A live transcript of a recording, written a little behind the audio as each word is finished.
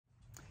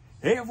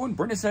Hey everyone,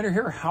 Brendan Snyder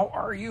here. How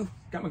are you?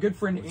 Got my good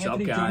friend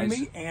Anthony joining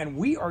me, and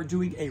we are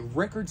doing a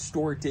Record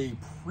Store Day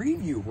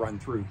preview run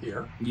through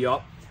here.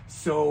 Yup.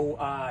 So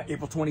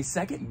April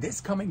 22nd, this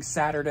coming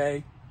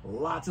Saturday,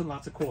 lots and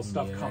lots of cool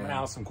stuff coming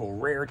out. Some cool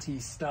rarity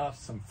stuff,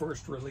 some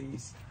first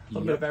release, a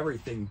little bit of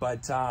everything.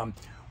 But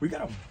we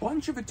got a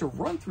bunch of it to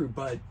run through,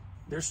 but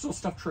there's still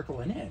stuff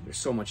trickling in. There's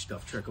so much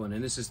stuff trickling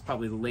in. This is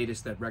probably the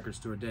latest that Record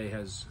Store Day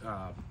has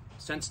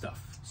sent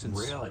stuff since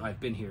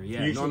I've been here.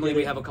 Yeah, normally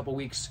we have a couple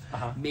weeks,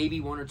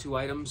 maybe one or two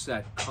items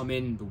that come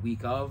in the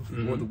week of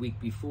or the week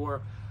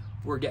before.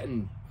 We're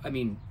getting, I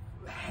mean,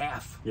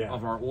 half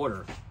of our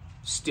order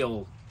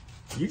still.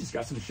 You just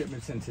got some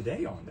shipments in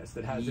today on this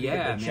that hasn't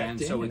been checked man. in.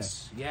 So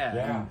it's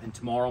and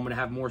tomorrow I'm going to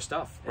have more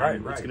stuff.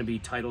 And it's going to be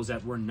titles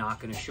that we're not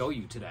going to show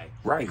you today,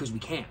 because we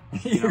can't.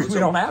 You know? We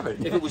don't have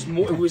it. If it was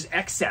more, it was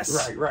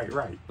excess. Right.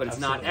 But it's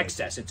not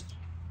excess. It's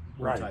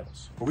more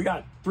titles. Well, we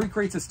got 3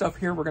 crates of stuff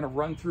here. We're going to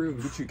run through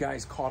and get you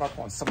guys caught up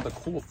on some of the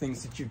cool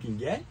things that you can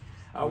get.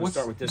 Let's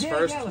start with this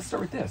first. Yeah, let's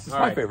start with this. It's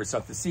my favorite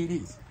stuff, the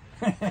CDs.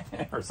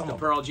 Or some the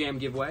Pearl Jam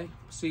giveaway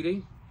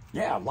CD.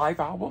 Yeah, live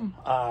album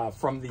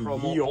from the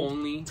Promo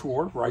only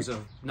tour, right?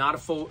 Not a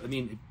full. I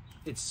mean,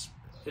 it's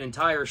an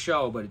entire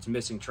show, but it's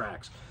missing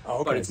tracks. Oh,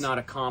 okay. But it's not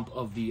a comp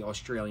of the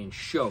Australian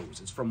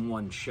shows. It's from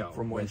one show.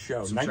 From one show.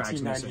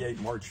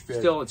 1998, March 5th.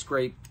 Still, it's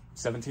great.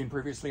 17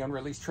 previously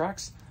unreleased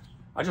tracks.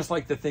 I just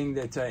like the thing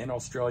that in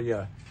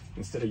Australia,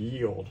 instead of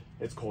yield,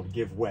 it's called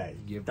give way.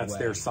 That's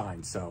their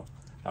sign. So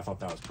I thought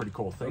that was a pretty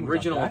cool thing.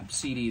 Original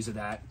CDs of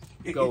that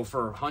go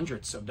for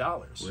hundreds of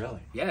dollars. Really?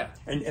 Yeah.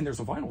 And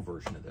there's a vinyl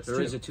version of this. There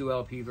is a 2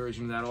 LP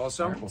version of that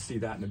also. All right, we'll see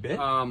that in a bit.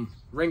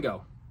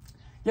 Ringo.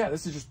 Yeah,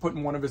 this is just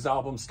putting one of his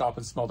albums, Stop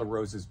and Smell the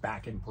Roses,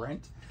 back in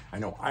print. I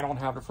know I don't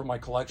have it for my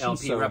collection.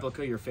 LP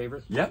replica, your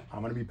favorite? Yep,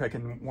 I'm going to be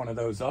picking one of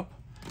those up.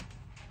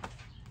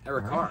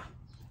 Eric Carr.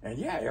 And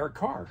yeah, Eric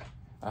Carr.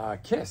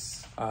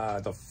 Kiss,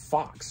 the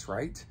Fox,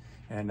 right?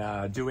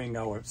 And doing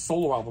a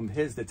solo album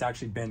his that's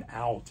actually been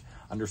out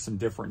under some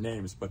different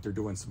names, but they're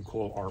doing some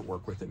cool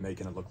artwork with it,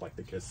 making it look like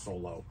the Kiss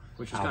solo.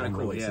 Which is kind of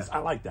cool, releases. I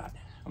like that.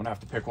 I'm going to have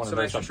to pick one of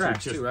those up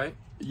tracks too, right?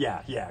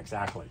 Yeah,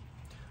 exactly.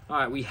 All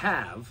right, we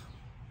have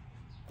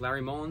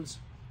Larry Mullins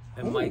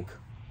and Mike.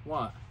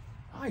 What?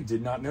 I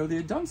did not know they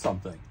had done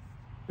something.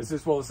 Is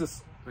this?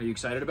 Are you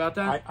excited about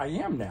that? I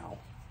am now.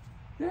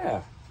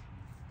 Yeah.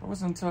 I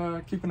wasn't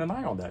keeping an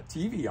eye on that.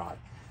 TVI.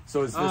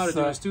 So is this... to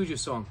do a Stooges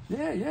song.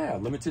 Yeah.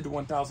 Limited to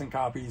 1,000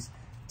 copies.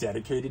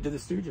 Dedicated to the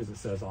Stooges, it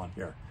says on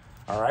here.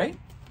 All right.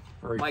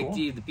 Very cool. Mike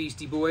D of the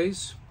Beastie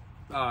Boys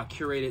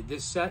curated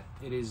this set.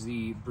 It is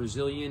the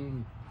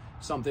Brazilian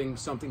something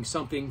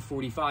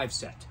 45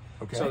 set.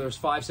 Okay. So there's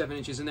 5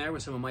 7-inches in there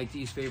with some of Mike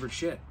D's favorite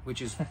shit,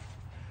 which is,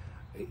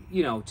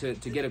 you know, to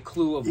get a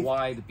clue of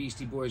why the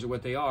Beastie Boys are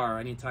what they are.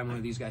 Anytime one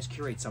of these guys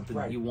curates something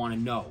that you want to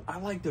know. I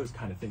like those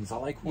kind of things. I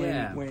like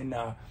when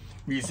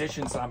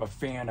musicians that I'm a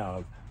fan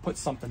of put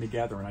something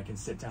together and I can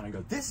sit down and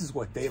go, this is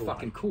what they like.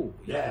 Fucking cool.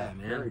 Yeah,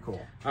 man. Very cool.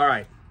 All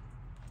right.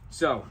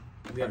 So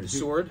we have the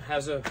Sword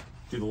has a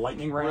do the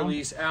lightning round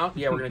release out.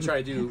 Yeah, we're gonna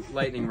try to do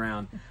lightning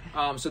round.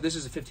 So this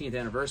is the 15th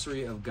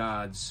anniversary of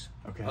Gods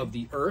of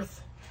the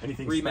Earth.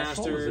 Anything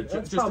remastered? Special?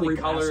 It's probably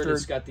colored.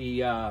 It's got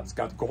the it's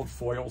got gold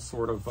foil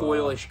sort of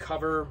foilish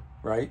cover.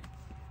 Right.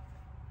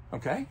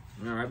 Okay.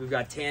 All right. We've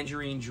got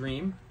Tangerine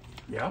Dream.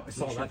 Yeah, I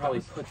saw that. Probably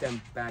put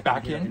them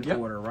back in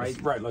order,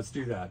 right? Right. Let's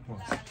do that.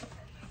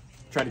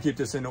 Try to keep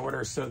this in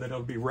order so that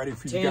it'll be ready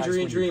for you guys.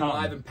 Tangerine Dream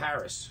live in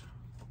Paris.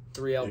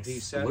 3 LP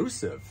set.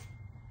 Exclusive.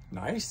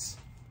 Nice.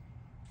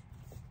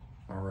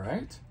 All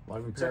right.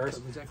 Live in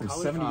Paris from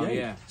 78.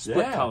 Yeah.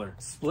 Split color.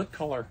 Split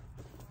color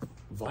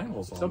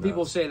vinyls on Some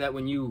people say that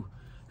when you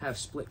have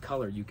split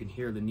color, you can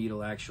hear the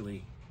needle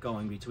actually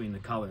going between the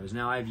colors.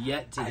 Now, I've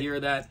yet to hear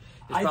that.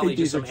 It's probably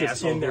just some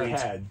asshole in their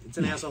head. It's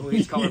an asshole who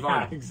eats color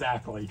vinyl.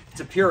 Exactly.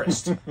 It's a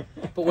purist.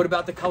 But what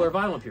about the color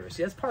vinyl purists?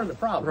 See, that's part of the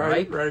problem,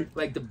 right?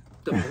 Like the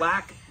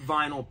black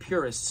vinyl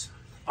purists,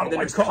 and then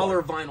there's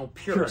color vinyl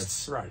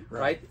purists.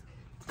 Right?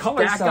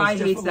 Color that guy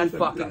hates that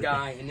fucking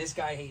guy, and this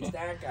guy hates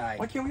that guy.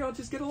 Why can't we all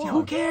just get along?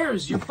 Who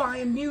cares? You're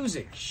buying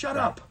music. Shut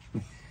up.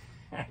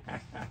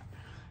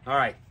 All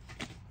right.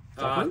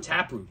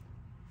 Taproot.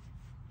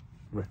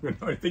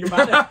 Think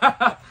about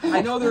it.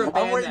 I know they're a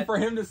band. I'm waiting for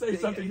him to say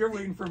something. You're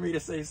waiting for me to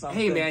say something.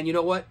 Hey, man, you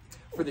know what?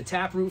 For the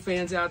Taproot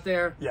fans out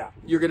there,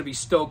 you're going to be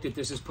stoked that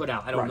this is put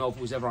out. I don't know if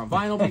it was ever on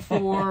vinyl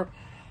before,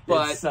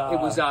 but it's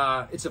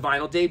a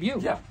vinyl debut.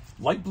 Yeah.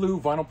 Light blue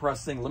vinyl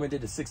pressing,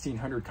 limited to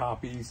 1,600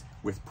 copies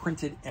with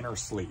printed inner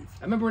sleeve.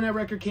 I remember when that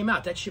record came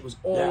out. That shit was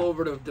all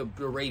over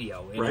the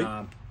radio.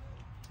 And,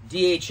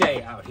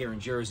 DHA out here in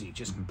Jersey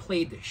just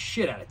played the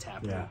shit out of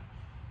Taproot. Yeah.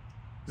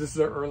 This is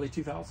the early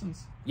 2000s?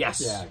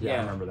 Yes. Yeah, I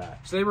remember that.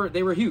 So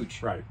they were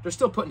huge. Right. They're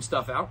still putting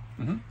stuff out.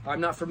 I'm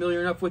not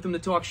familiar enough with them to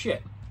talk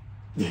shit.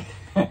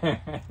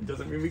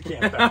 Doesn't mean we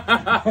can't.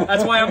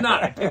 That's why I'm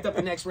not. I picked up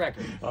the next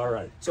record. All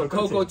right. So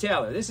Coco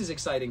Taylor. This is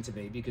exciting to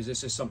me because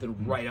this is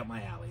something right up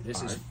my alley.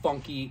 This is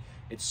funky.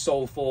 It's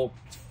soulful.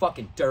 It's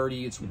fucking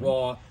dirty. It's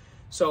raw.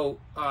 So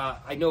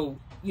I know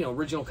you know,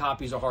 original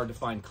copies are hard to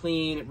find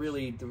clean. It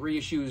really, the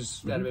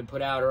reissues that have been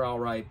put out are all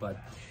right, but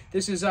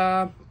this is,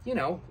 you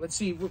know, let's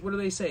see, what do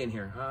they say in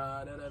here?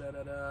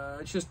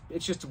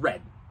 It's just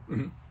red.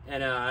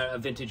 And a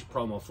vintage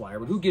promo flyer.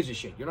 But who gives a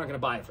shit? You're not going to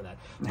buy it for that.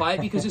 Buy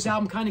it because this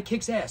album kind of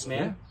kicks ass,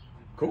 man. Yeah.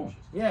 Cool.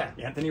 Yeah.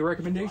 Anthony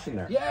recommendation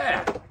there.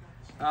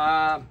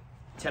 Yeah.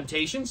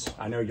 Temptations.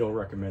 I know you'll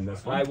recommend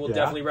this one. I will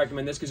definitely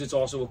recommend this because it's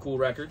also a cool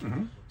record.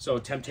 So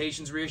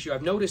Temptations reissue.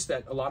 I've noticed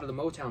that a lot of the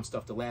Motown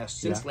stuff,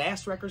 since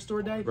last Record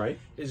Store Day,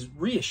 is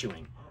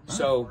reissuing.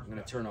 So I'm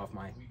going to turn off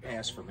my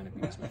ass for a minute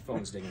because my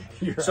phone's dinging.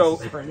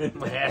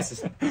 My ass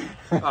is.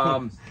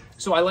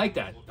 So I like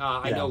that.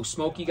 I know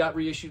Smokey got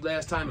reissued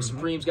last time.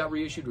 Supremes got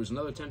reissued. There was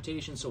another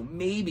Temptation. So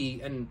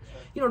maybe, and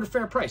you know, the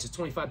fair price. It's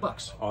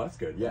 $25. Oh, that's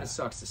good. Yeah. It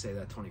sucks to say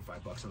that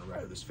 $25 on the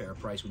record is fair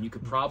price when you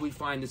could probably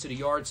find this at a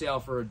yard sale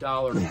for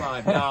 $1 to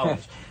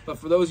 $5. But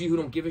for those of you who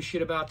don't give a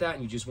shit about that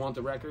and you just want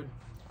the record,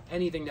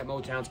 anything that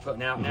Motown's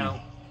putting out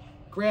now,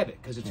 grab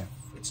it because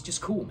it's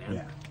just cool,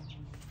 man.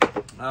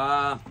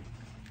 Yeah.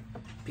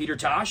 Peter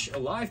Tosh, a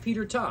live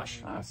Peter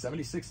Tosh.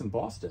 76 in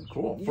Boston.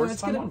 Cool. Yeah, First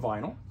time on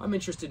vinyl. I'm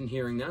interested in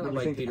hearing that. I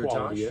like Peter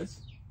Tosh.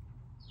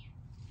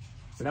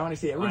 So now when I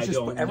see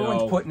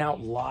everyone's putting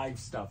out live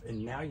stuff,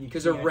 and now you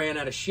because they ran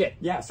out of shit.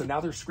 Yeah, so now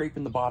they're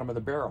scraping the bottom of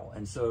the barrel,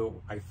 and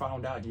so I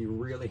found out you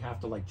really have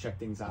to like check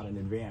things out in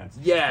advance.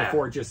 Yeah.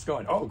 Before just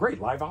going, oh great,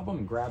 live album,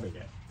 and grabbing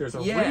it. There's a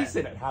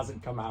reason it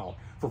hasn't come out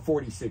for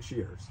 46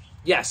 years.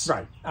 Yes.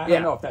 Right. I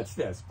don't know if that's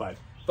this, but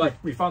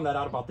we found that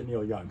out about the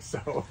Neil Young.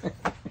 So.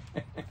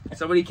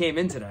 Somebody came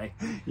in today.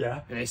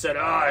 Yeah. And they said,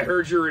 I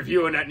heard you're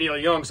reviewing that Neil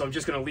Young, so I'm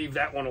just going to leave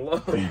that one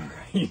alone.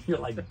 You're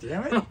like,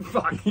 damn it.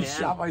 Fuck, man.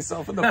 Shot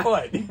myself in the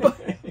foot.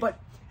 but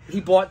he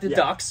bought the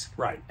Ducks.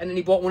 Right. And then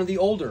he bought one of the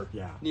older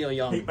Neil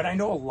Young. Hey, but I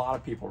know a lot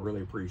of people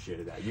really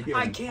appreciated that.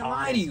 I can't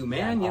lie to you,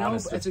 man. You know,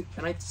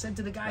 and I said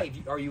to the guy,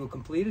 are you a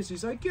completist?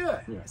 He's like,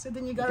 yeah. I said,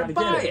 then you got to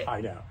buy it.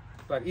 I know.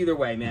 But either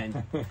way,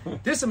 man.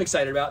 This I'm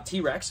excited about.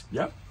 T-Rex.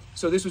 Yep.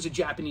 So this was a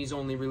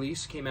Japanese-only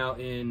release. Came out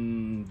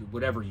in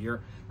whatever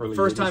year. Early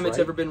First 80s, time it's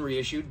ever been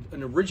reissued.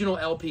 An original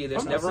LP of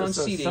this, never on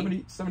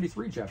CD.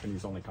 73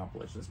 Japanese-only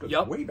compilation. This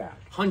goes way back.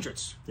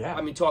 Hundreds. Yeah.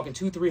 I mean, talking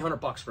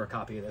 $200-300 for a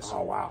copy of this.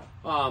 Oh,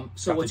 wow.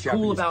 So what's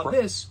cool about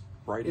this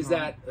is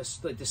that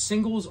like the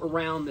singles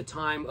around the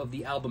time of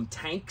the album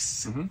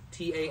Tanks,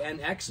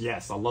 T-A-N-X.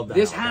 Yes, I love that.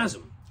 This has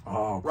them. Oh,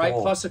 cool. Right?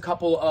 Plus a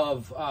couple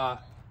of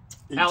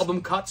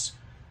album cuts.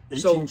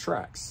 18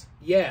 tracks.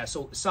 Yeah,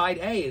 so side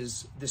A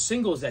is the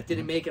singles that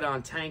didn't make it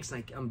on Tanks,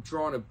 and I'm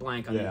drawing a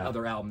blank on the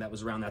other album that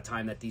was around that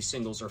time that these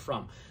singles are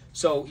from.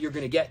 So you're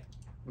going to get,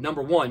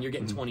 number one, you're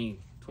getting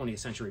 20th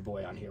Century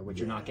Boy on here, which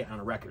you're not getting on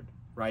a record,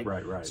 right?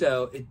 Right.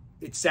 So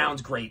it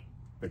sounds great.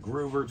 The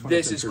Groover, 20th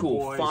This is Century cool.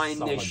 Boys, Find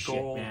Solid this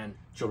Gold, shit, man.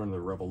 Children of the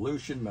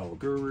Revolution, Metal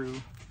Guru.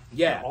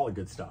 Yeah. All the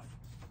good stuff.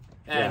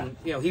 And,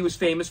 you know, he was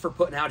famous for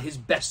putting out his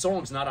best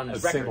songs, not on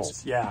his records.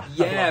 Singles. Yeah.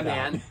 Yeah,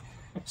 man.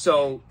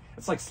 So...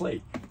 It's like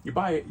Slate. You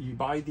buy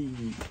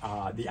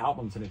the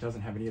albums and it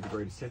doesn't have any of the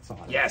greatest hits on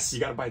it. Yes. You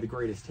got to buy the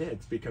greatest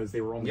hits because they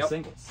were only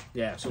singles.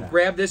 Yeah. So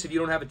grab this if you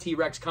don't have a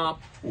T-Rex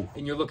comp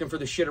and you're looking for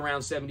the shit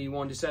around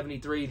 71 to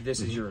 73. This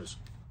is yours.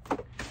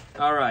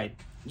 All right.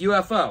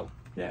 UFO.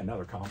 Yeah,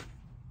 another comp.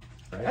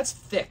 Right? That's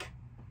thick.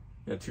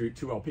 Yeah, 2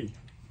 LP.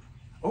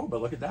 Oh,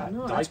 but look at that.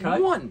 No, Die that's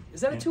cut. one.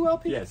 Is that a 2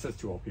 LP? Yeah, it says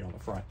 2 LP on the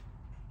front.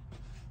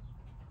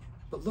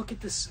 But look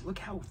at this. Look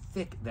how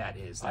thick that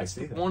is. That's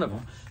I see that. One of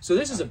them. So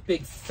this is a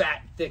big,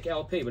 fat, thick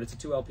LP, but it's a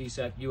 2 LP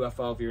set.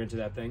 UFO, if you're into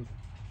that thing.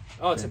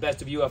 Oh, it's the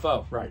best of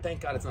UFO. Right.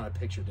 Thank God it's not a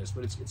picture disc,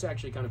 but it's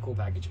actually kind of cool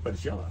packaging. But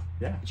it's yellow.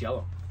 Yeah. It's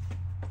yellow.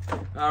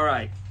 All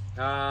right.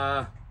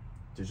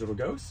 Digital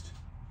Ghost.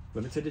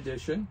 Limited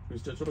edition.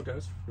 Who's Digital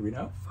Ghost? Do we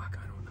know? Fuck,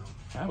 I don't know.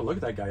 Ah, but look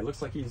at that guy. He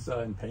looks like he's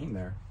in pain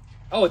there.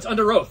 Oh, it's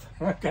Under Oath.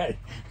 Okay.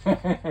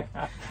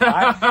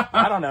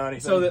 I don't know anything.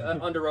 So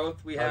the, Under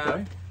Oath, we have...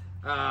 Okay.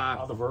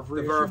 The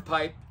Verve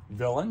pipe.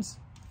 Villains.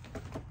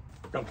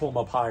 Gotta pull them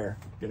up higher.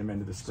 Get them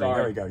into the screen. Sorry.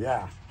 There we go.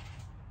 Yeah.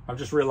 I'm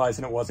just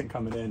realizing it wasn't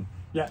coming in.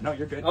 Yeah, no,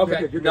 you're good.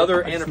 Okay. You're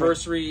Another good.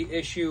 anniversary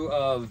issue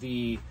of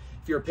the...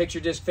 If you're a picture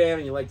disc fan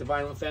and you like the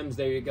Vinyl Femmes,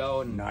 there you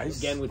go. And nice.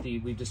 Again,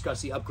 we've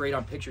discussed the upgrade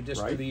on picture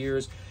disc through the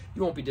years.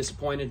 You won't be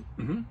disappointed,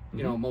 you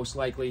know, most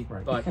likely.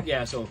 Right. But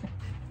yeah, so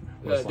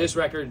this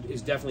record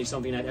is definitely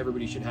something that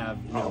everybody should have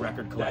in their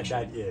record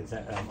collection. That is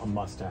a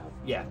must-have.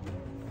 Yeah.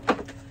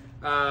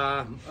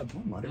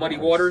 Muddy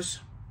Waters.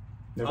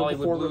 Never Hollywood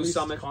Before Blues Released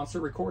Summit. Concert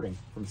recording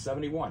from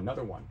 71.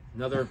 Another one.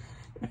 Another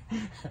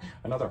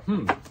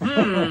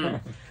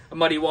a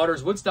Muddy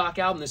Waters Woodstock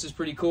album. This is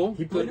pretty cool.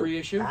 He played Good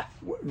reissue.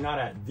 Not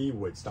at the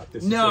Woodstock.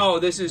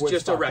 This is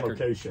just a record.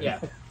 Location. Yeah.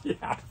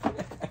 Yeah.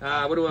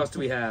 What else do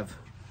we have?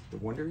 The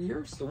Wonder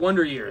Years? The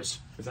Wonder Years.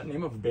 Is that the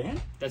name of a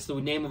band? That's the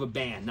name of a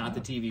band, not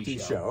the TV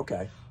show. show,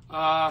 okay.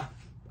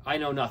 I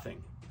know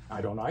nothing.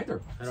 I don't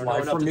either. I don't know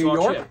enough from to New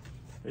talk York. shit.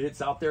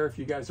 It's out there if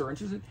you guys are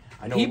interested.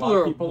 I know people a lot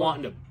are of people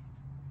wanting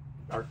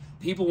to.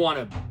 People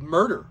want to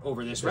murder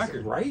over this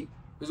record. Right?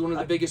 This is one of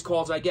the biggest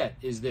calls I get.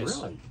 Is this?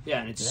 Really?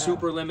 Yeah, and it's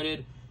super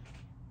limited.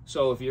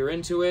 So if you're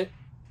into it,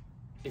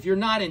 if you're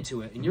not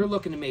into it and you're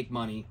looking to make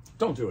money,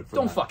 don't do it.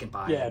 Don't fucking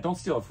buy it. Yeah, don't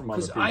steal it from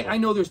other people. Because I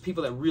know there's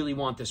people that really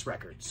want this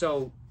record.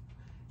 So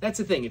that's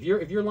the thing. If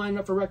you're lining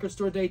up for record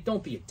store day,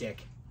 don't be a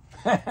dick.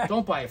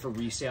 Don't buy it for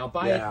resale.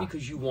 Buy it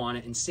because you want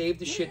it, and save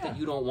the shit that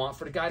you don't want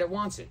for the guy that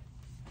wants it.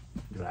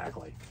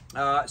 Exactly.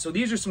 So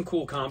these are some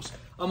cool comps.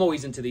 I'm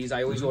always into these.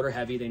 I always order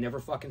heavy. They never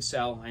fucking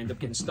sell. I end up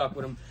getting stuck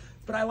with them,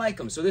 but I like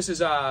them. So this is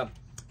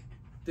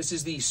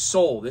the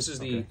Soul. This is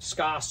the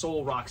ska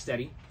soul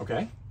rocksteady.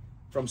 Okay.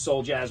 From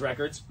Soul Jazz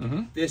Records.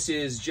 This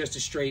is just a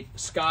straight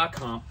ska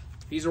comp.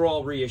 These are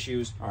all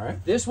reissues. All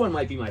right. This one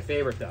might be my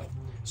favorite though.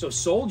 So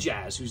Soul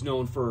Jazz, who's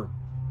known for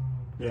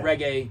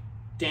reggae,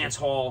 dance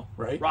hall,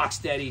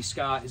 rocksteady,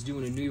 ska, is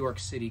doing a New York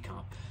City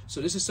comp.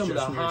 So this is some of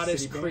the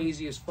hottest,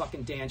 craziest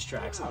fucking dance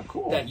tracks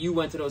that you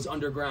went to those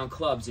underground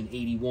clubs in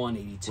 81,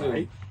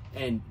 82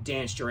 and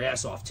danced your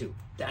ass off to.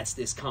 That's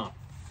this comp.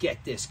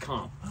 Get this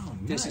comp. Oh,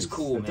 nice. This is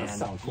cool, man. Does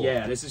sound cool.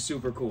 Yeah, this is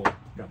super cool.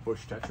 Got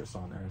Bush Tetris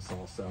on there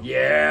also.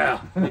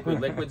 Yeah.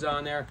 Liquid's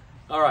on there.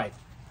 All right.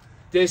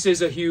 This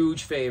is a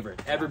huge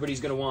favorite.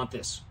 Everybody's going to want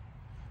this.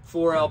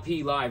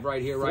 4LP live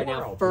right here, right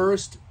now.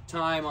 First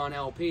time on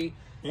LP.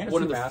 And it's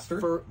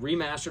remastered.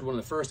 Remastered. One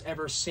of the first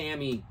ever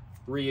Sammy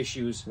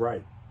reissues.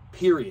 Right.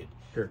 Period.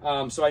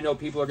 So I know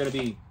people are going to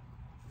be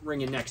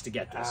ringing next to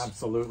get this.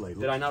 Absolutely.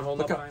 Did I not hold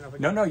up high enough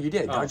again? No, you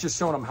did. I was just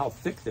showing them how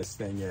thick this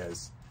thing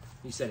is.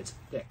 You said it's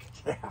thick.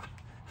 Yeah,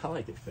 I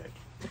like it thick.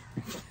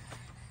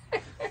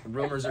 The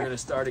rumors are going to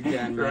start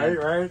again, man.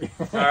 Right.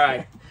 All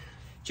right.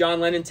 John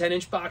Lennon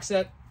 10-inch box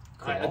set.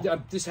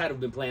 Cool. This had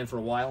been planned for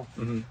a while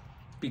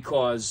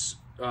because...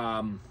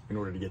 in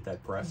order to get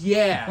that press?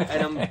 Yeah.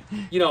 And,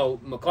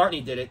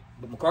 McCartney did it,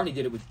 but McCartney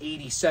did it with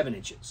 87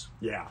 inches.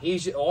 Yeah.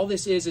 All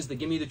this is the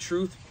Give Me the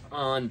Truth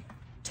on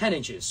 10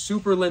 inches.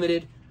 Super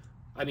limited.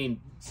 I mean...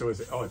 So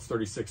is it? Oh, it's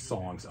 36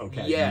 songs.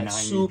 Okay. Yeah,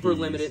 super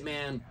limited,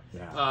 man.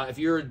 Yeah. If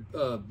you're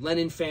a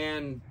Lennon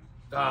fan,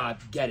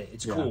 get it.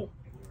 It's cool.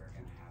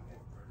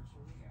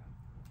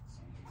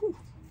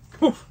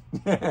 But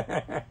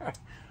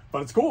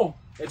it's cool.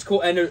 It's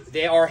cool, and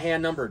they are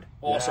hand numbered.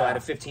 Also, out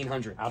of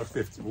 1,500. Out of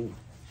 50. Ooh.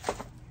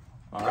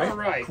 All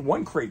right.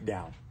 One crate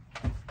down.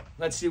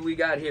 Let's see what we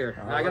got here.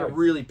 Now, I got to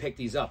really pick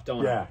these up,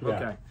 don't I?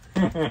 Yeah.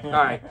 Okay. All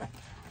right.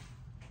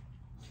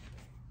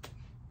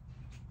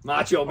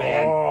 Macho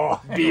Man.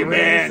 Oh, Be a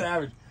man.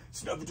 Savage.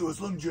 Snuff into a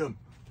Slim Jim.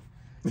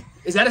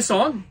 Is that a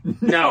song?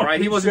 No, right?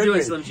 He wasn't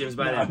doing Slim Jims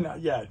by then. Not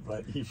yet,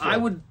 but he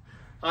should.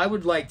 I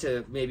would like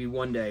to, maybe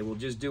one day, we'll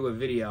just do a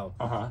video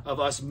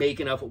of us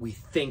making up what we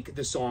think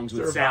the songs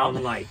would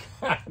sound like.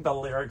 The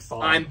lyric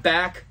song. I'm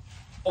back.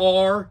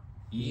 Are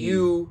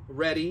you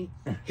ready?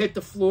 Hit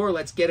the floor.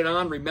 Let's get it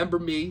on. Remember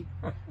me.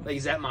 Like,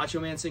 is that Macho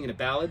Man singing a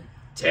ballad?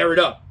 Tear it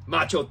up.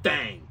 Macho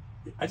thing.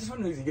 I just want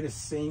to know, is he going to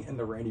sing in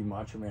the Randy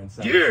Macho Man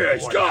sound? Yeah,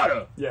 he's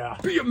gotta. Yeah.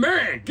 Be a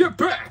man. Get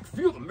back.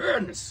 Feel the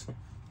madness.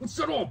 What's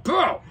that all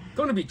about?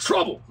 Gonna be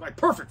trouble. My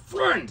perfect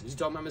friend. Is he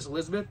talking about Miss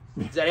Elizabeth?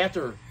 Is that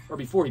after or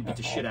before he beat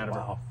the shit out of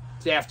her?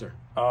 It's after.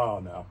 Oh,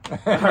 no. All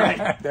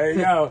right. There you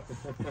go.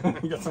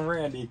 You got some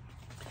Randy.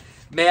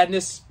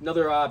 Madness,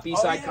 another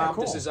B-side comp.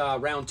 Cool. This is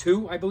round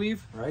 2, I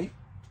believe. Right.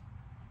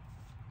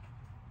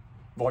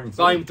 Volume 3.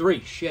 Volume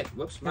 3. Shit.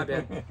 Whoops, my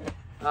bad.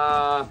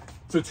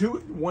 So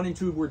 1 and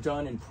 2 were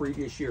done in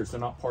previous years, so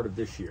not part of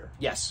this year.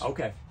 Yes.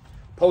 Okay.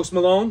 Post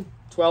Malone,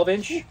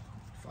 12-inch.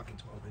 Fucking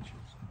 12 inches.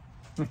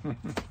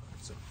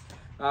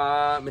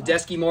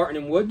 Medeski, Martin,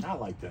 and Wood. I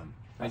like them.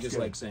 I just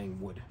like saying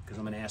Wood because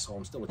I'm an asshole.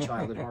 I'm still a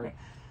child at heart.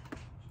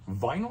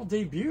 Vinyl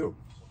debut.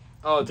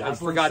 Oh, I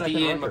forgot the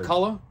Ian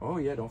McCullough. Oh,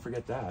 yeah, don't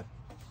forget that.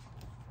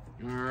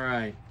 All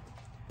right.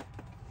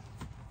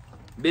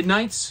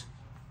 Midnights.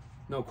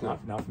 No clue.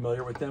 Not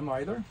familiar with them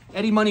either.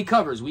 Eddie Money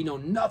covers. We know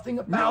nothing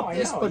about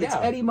this, but it's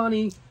Eddie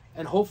Money,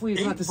 and hopefully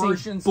it's not the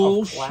same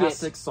bullshit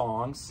classic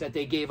songs that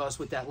they gave us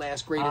with that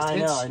last greatest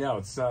hits. I know.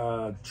 It's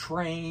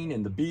Train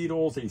and the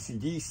Beatles,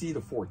 AC/DC,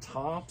 the Four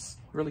Tops.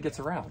 It really gets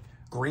around.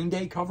 Green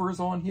Day covers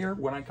on here,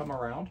 When I Come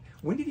Around.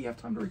 When did he have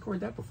time to record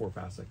that before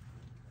passing?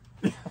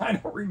 I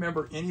don't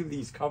remember any of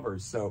these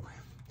covers, so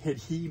had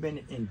he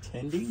been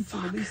intending to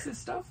release this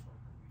stuff?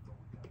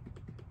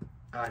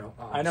 I don't.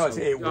 I know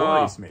it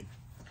worries me.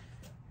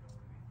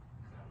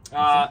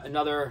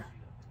 Another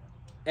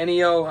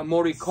Ennio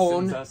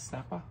Morricone.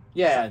 Snappa?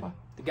 Yeah, Snappa?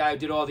 the guy who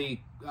did all the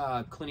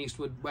Clint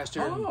Eastwood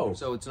Western. Oh.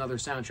 So it's another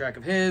soundtrack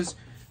of his.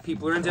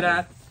 People are into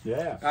that.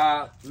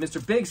 Yeah.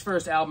 Mr. Big's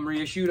first album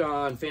reissued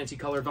on fancy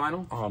colored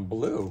vinyl. On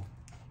blue.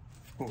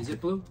 Is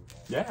it blue?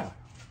 Yeah.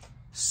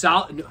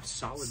 Solid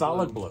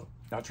blue.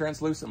 Not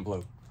translucent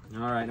blue. All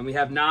right, and we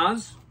have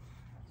Nas.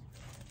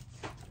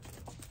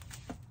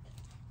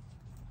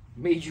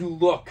 Made You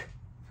Look.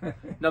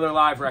 Another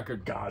live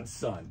record. God's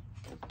Son.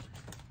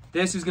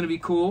 This is going to be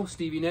cool.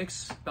 Stevie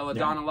Nicks,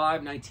 Belladonna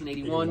Live,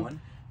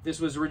 1981. This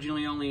was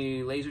originally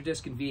only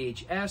Laserdisc and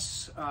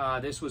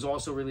VHS. This was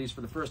also released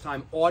for the first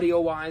time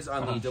audio-wise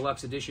on the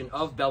deluxe edition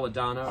of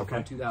Belladonna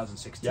from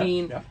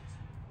 2016. Yep.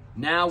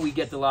 Now we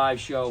get the live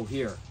show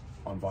here.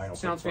 On vinyl.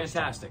 Sounds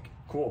fantastic.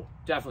 Cool.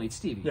 Definitely. It's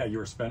Stevie. Yeah, you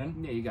were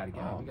spinning? Yeah, you got to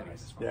get it.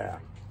 Nice. Yeah.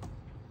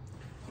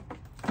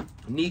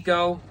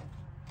 Nico,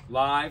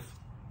 live.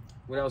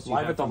 What else do you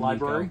live have at the from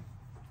library Nico?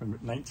 from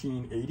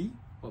 1980.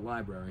 What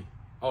library?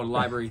 Oh, the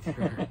library.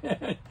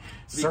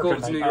 Circa,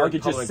 New like York it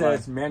just Public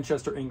says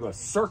Manchester, English,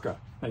 circa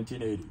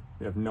 1980.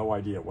 You have no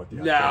idea what the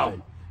No. actual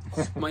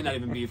date. Might not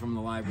even be from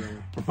the library.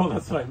 Well,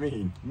 that's what I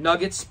mean.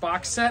 Nuggets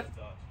box set.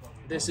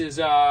 This is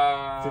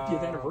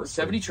 50th anniversary.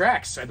 70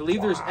 tracks. I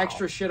believe there's Wow.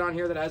 extra shit on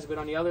here that hasn't been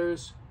on the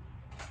others.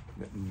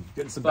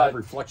 Getting some But- bad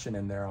reflection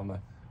in there on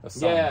the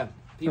sun. Yeah,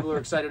 people are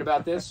excited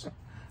about this.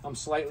 I'm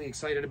slightly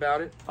excited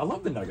about it. I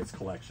love the Nuggets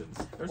collections.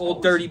 There's Old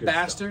always Dirty some good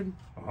Bastard.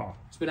 stuff. Oh,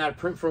 It's been out of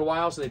print for a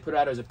while, so they put it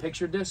out as a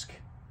picture disc.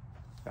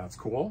 that's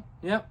cool.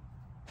 Yep.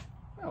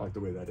 I like the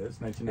way that is.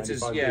 It's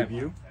 1995 yeah.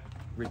 debut.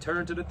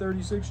 Return to the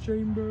 36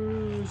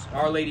 Chambers.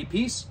 Our Lady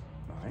Peace.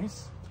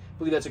 Nice. I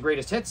believe that's the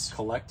greatest hits.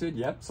 Collected,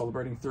 yep.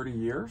 Celebrating 30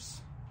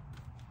 years.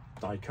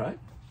 Die cut.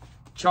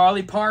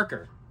 Charlie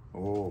Parker.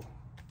 Oh.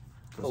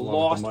 The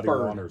Lost Muddy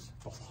Bird. Waters.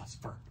 The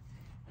Lost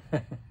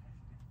Bird.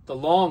 The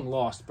Long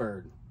Lost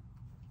Bird.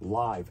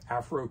 Live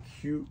Afro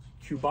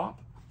Cubop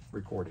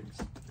recordings.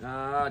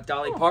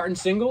 Dolly Parton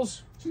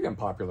singles. She's getting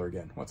popular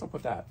again. What's up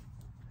with that?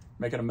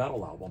 Making a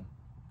metal album.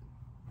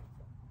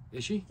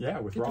 Is she? Yeah,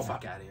 with Get Rob. the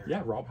fuck out of here.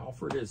 Yeah, Rob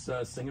Halford is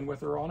singing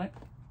with her on it.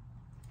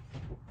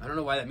 I don't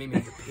know why that made me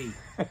have to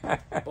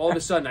pee. All of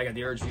a sudden, I got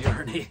the urge to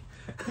urinate.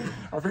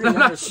 I'm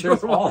not sure.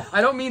 I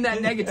don't mean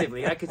that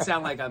negatively. That could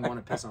sound like I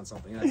want to piss on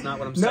something. That's not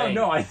what I'm saying.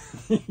 No,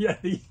 yeah,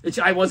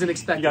 I wasn't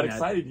expecting you got that.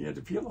 excited. You had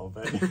to pee a little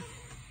bit.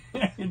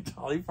 And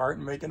Dolly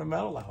Parton making a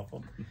metal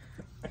album.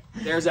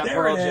 There's that There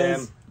Pearl it Jam.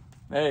 is.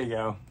 There you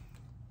go.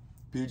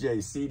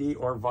 BJ, CD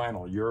or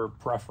vinyl, your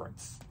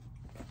preference.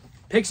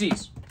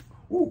 Pixies.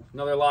 Ooh,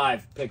 Another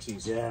live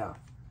Pixies. yeah.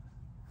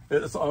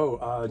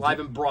 Live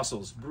in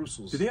Brussels.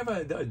 Do they have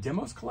a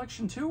demos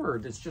collection too, or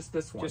it's just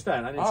this one? Just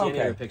that. I didn't see any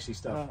other Pixie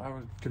stuff. I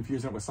was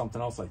confusing it with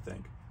something else, I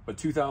think. But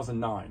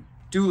 2009.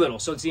 Doolittle.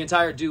 So it's the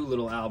entire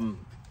Doolittle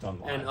album Done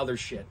live. and other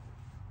shit.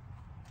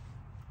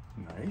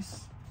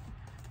 Nice.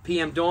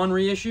 PM Dawn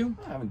reissue.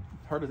 I haven't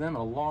heard of them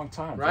in a long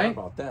time. Right? Forgot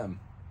about them.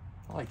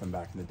 I liked them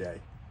back in the day.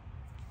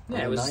 Yeah,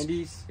 it the was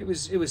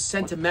 90s. It was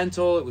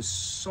sentimental. It was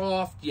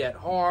soft yet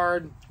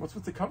hard. What's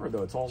with the cover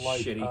though? It's all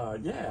like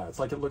Shitty. yeah, it's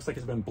like it looks like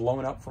it's been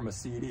blown up from a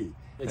CD.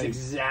 It's And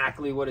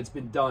exactly what it's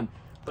been done,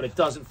 but it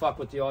doesn't fuck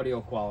with the audio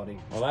quality.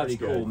 It's Well, that's pretty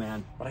good. cool,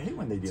 man. But I hate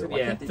when they do it. Why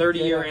Yeah, can't they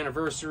 30-year do that?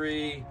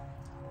 anniversary.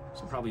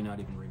 So probably not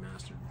even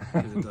remastered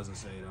because it doesn't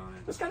say it on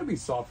it. There's got to be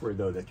software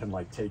though that can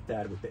like take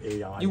that with the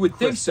AI. You would and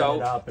think crispen so.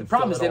 it up The and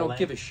problem fill is it they all don't in.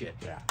 give a shit.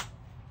 Yeah,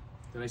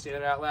 Did I say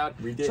that out loud?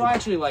 We did. So I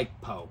actually like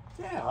Poe.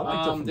 yeah. I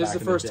like This is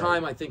the first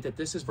time I think that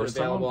this has been First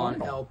time on available on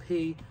vinyl.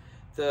 LP.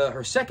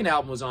 Her second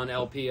album was on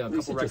LP a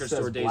couple record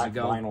store days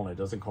ago. Vinyl, and it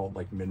doesn't call it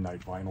like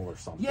Midnight Vinyl or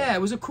something. Yeah,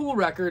 it was a cool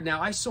record.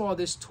 Now I saw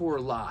this tour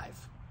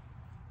live.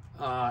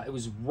 It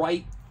was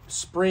right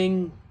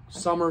spring,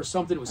 summer,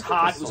 something. It was think I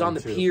hot. It was saw on the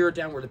it, too. pier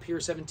down where the Pier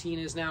 17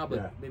 is now, but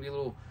Yeah. maybe a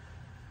little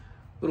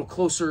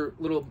closer,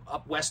 little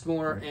up west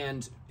more. Right.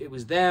 And it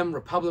was them,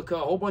 Republica, a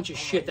whole bunch of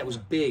shit that was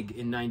big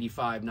in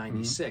 95,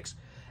 96.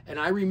 And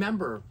I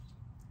remember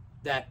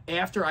that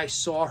after I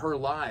saw her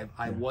live,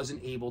 I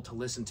wasn't able to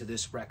listen to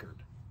this record.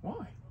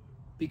 Why?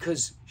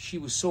 Because she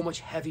was so much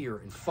heavier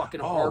and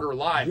fucking harder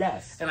live.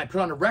 yes. And I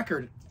put on a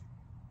record,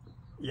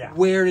 Yeah.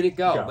 where did it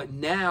go? Go. But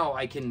now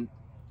I can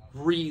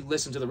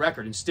re-listen to the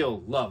record and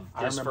still love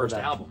I this remember first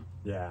that. album.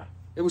 Yeah.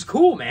 It was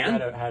cool, I man.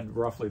 had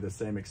roughly the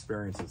same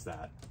experience as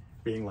that.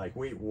 Being like,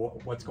 wait,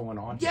 what's going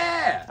on here?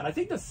 Yeah. And I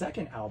think the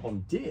second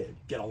album did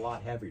get a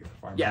lot heavier,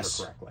 if I remember Yes.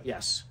 correctly.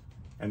 Yes.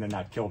 And then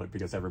that killed it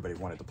because everybody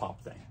wanted the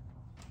pop thing.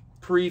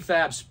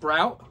 Prefab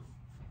Sprout.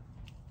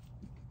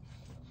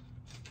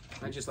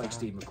 I just like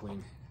Steve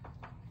McQueen.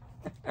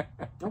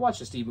 I watched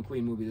the Steve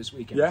McQueen movie this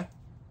weekend. Yeah?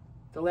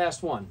 The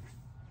last one.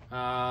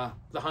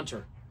 The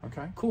Hunter.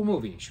 Okay. Cool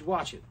movie. You should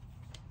watch it.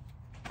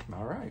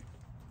 All right.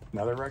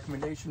 Another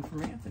recommendation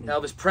from Anthony.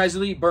 Elvis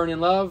Presley, Burn in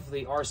Love,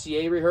 the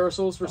RCA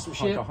rehearsals for some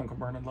shit. Hunka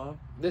Burnin' Love.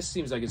 This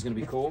seems like it's going to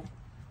be cool.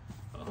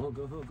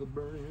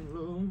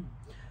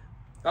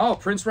 Oh,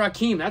 Prince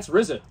Rakim. That's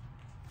RZA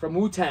from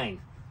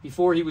Wu-Tang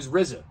before he was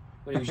RZA,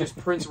 when he was just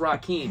Prince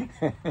Rakim.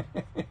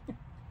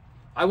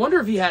 I wonder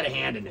if he had a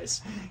hand in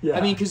this. Yeah.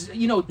 I mean, because,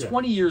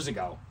 20 years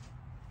ago,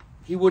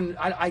 he wouldn't,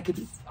 I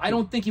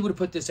don't think he would have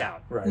put this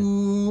out. Right.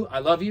 Ooh, I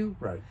love you.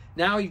 Right.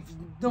 Now,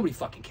 nobody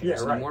fucking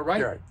cares anymore, right?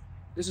 You're right.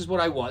 This is what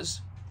I was.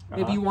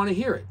 Maybe Uh-huh. you want to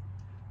hear it.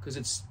 Because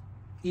it's,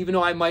 even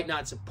though I might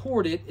not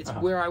support it, it's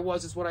where I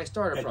was, it's what I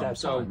started At from. that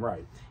So, time,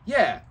 right.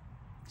 yeah.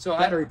 So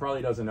That or he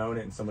probably doesn't own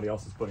it and somebody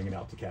else is putting it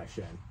out to cash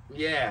in.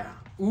 yeah.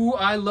 Ooh,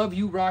 I love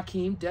you,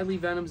 Rakim, Deadly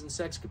Venoms and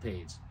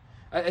Sexcapades.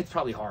 It's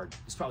probably hard.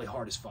 It's probably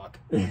hard as fuck.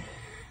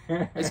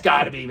 It's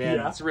got to be, man.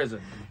 Yeah. It's RZA.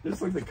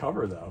 Just like the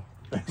cover, though.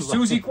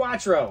 Susie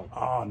Quattro.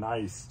 Oh,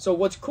 nice. So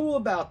what's cool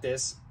about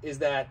this is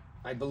that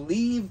I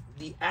believe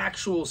the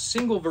actual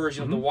single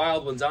version of the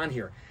Wild One's on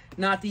here,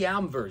 not the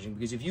album version.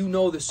 Because if you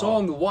know the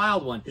song, The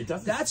Wild One, It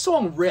doesn't- that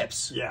song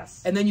rips.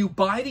 Yes. And then you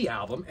buy the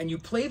album and you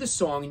play the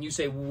song and you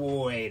say,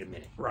 wait a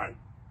minute. Right.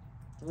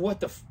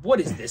 What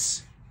is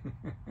this?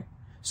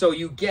 So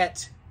you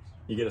get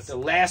You get the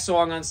last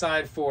song on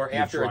side 4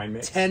 after a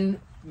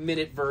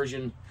 10-minute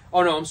version.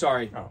 Oh, no, I'm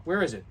sorry. Oh.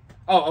 Where is it?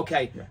 Oh,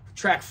 okay. Yeah.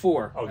 Track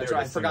 4. Oh, that's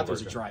right. I forgot there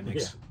was a dry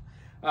mix.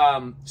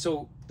 Yeah.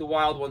 So the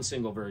Wild One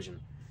single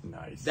version.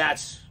 Nice.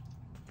 That's...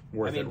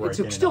 Worth it right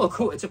it's still a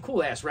cool... It's a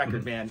cool-ass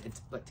record, man.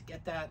 But to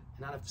get that,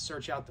 not have to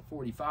search out the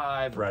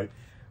 45. Right.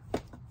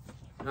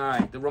 All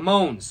right. The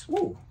Ramones.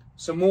 Ooh.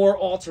 Some more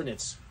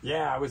alternates.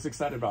 Yeah, I was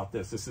excited about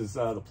this. This is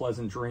the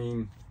Pleasant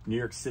Dream New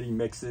York City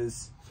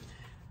mixes.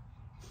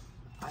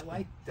 I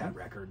like that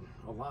record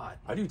a lot.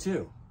 I do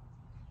too.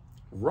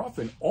 Rough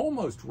and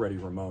Almost Ready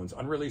Ramones,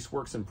 unreleased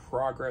works in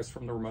progress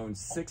from the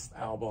Ramones' 6th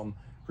album,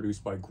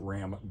 produced by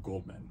Graham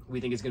Goldman.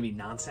 We think it's going to be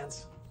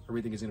nonsense, or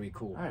we think it's going to be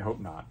cool? I hope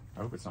not.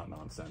 I hope it's not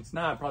nonsense.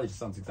 Nah, it probably just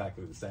sounds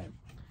exactly the same.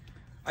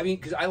 I mean,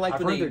 because I like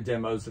I've heard their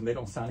demos, and they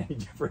don't sound any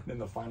different than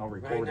the final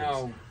recordings. I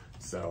know.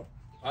 So...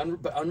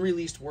 but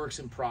unreleased works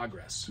in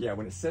progress. Yeah,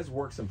 when it says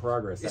works in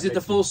progress, is it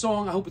the full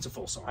song? I hope it's a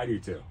full song. I do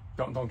too.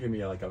 Don't give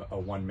me like a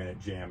 1-minute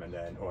jam and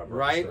then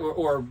right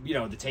or you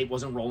know the tape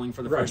wasn't rolling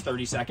for the first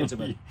 30 seconds of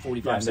a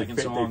 45-second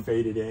song. They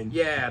faded in.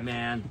 Yeah,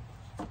 man.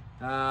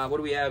 What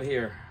do we have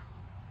here?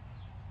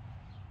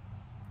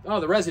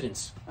 Oh, the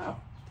Residents. Oh,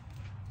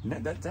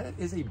 that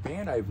is a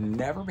band I've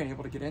never been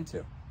able to get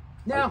into.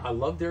 No, I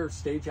love their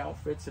stage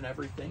outfits and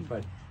everything,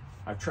 but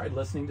I've tried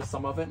listening to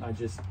some of it and I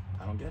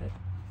don't get it.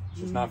 It's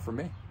just not for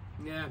me.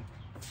 Yeah.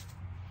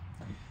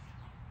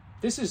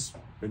 This is...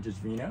 Vintage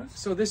Vinos?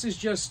 So this is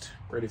just...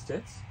 Greatest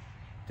hits?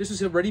 This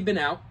has already been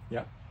out.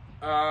 Yep.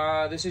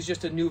 This is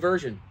just a new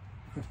version.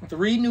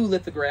 3 new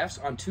lithographs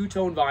on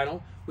 2-tone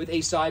vinyl with a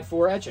side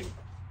 4 etching.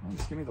 Well,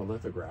 just give me the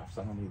lithographs.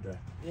 I don't need the...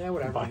 Yeah,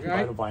 whatever. Buy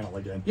the vinyl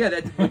again. Yeah,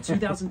 that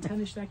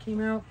 2010-ish that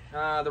came out.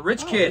 The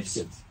Rich Kids.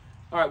 Rich Kids.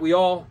 All right, we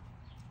all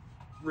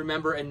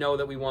remember and know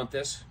that we want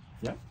this.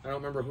 Yep. I don't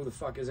remember who the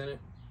fuck is in it.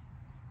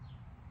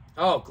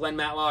 Oh, Glenn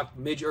Matlock,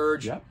 Midge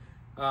Urge, yep.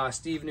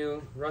 Steve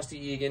New, Rusty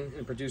Egan,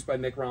 and produced by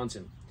Mick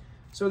Ronson.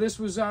 So this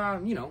was,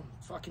 you know,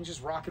 fucking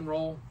just rock and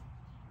roll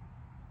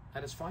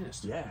at its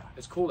finest. Yeah.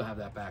 It's cool to have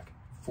that back.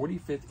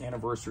 45th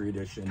anniversary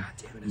edition. God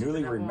damn it,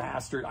 newly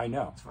remastered. I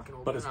know. It's fucking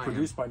old, but it's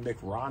produced by Mick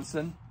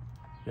Ronson.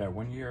 Yeah,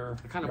 1 year.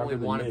 I kind of only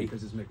want it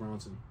because it's Mick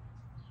Ronson.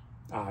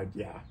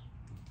 Yeah.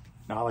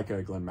 No, I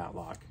like Glenn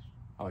Matlock.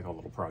 I like all the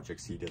little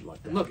projects he did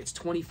like that. Look, it's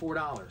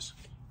 $24.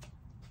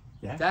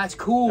 Yeah. That's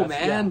cool,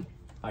 man. Yeah.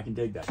 I can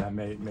dig that. That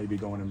may be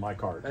going in my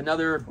cart.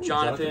 Another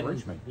Jonathan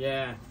Richman.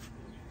 Yeah.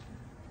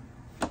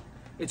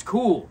 It's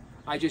cool.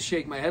 I just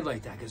shake my head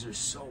like that because there's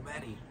so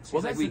many. It's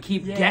like we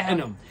keep getting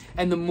them.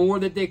 And the more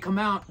that they come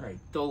out,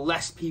 the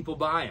less people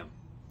buy them.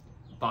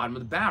 Bottom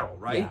of the barrel,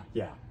 right?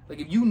 Yeah. Like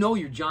if you know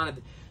you're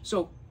Jonathan.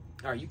 So,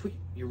 all right, you put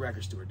your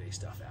Record Store Day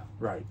stuff out.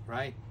 Right.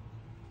 Right?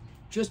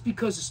 Just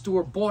because the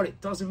store bought it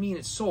doesn't mean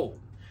it's sold.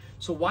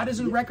 So why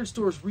doesn't record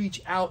stores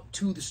reach out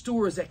to the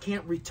stores that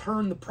can't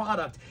return the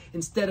product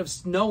instead of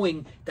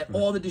knowing that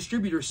all the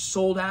distributors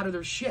sold out of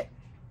their shit?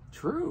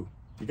 True.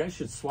 You guys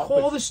should swap.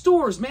 Call the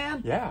stores,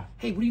 man. Yeah.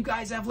 Hey, what do you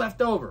guys have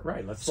left over?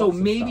 Right. Let's. So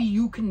maybe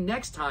you can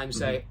next time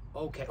say,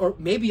 okay, or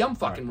maybe I'm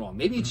fucking wrong.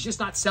 Maybe it's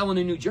just not selling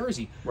in New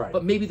Jersey. Right.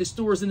 But maybe the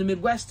stores in the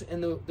Midwest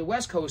and the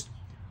West Coast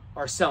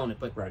are selling it,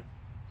 but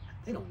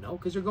they don't know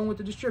because they're going with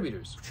the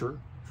distributors. True.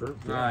 Yeah.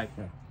 All right.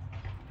 Yeah.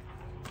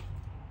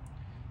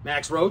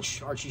 Max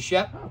Roach, Archie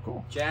Shepp. Oh,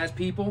 cool. Jazz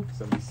People.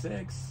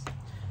 76.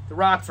 The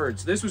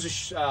Rockfords. This was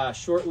a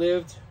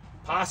short-lived,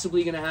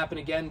 possibly going to happen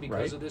again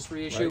because of this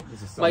reissue.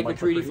 Mike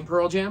McCready from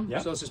Pearl Jam.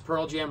 Yep. So this is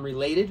Pearl Jam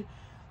related.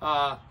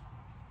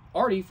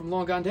 Artie from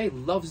Long Gone Day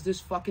loves this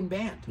fucking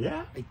band.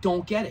 Yeah. I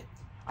don't get it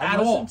at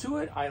all. I listened to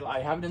it.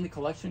 I have it in the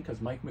collection because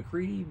Mike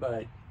McCready, but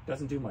it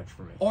doesn't do much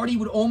for me. Artie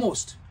would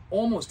almost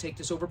take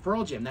this over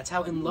Pearl Jam. That's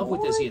how in love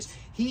with this he is.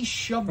 He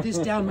shoved this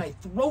down my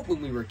throat when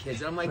we were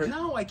kids, and I'm like,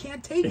 no, I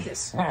can't take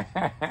this.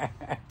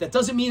 That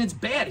doesn't mean it's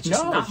bad. It's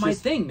just not my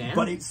thing, man.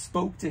 But it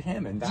spoke to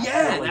him, and that's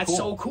really that's cool.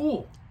 so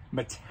cool.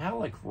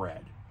 Metallic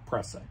red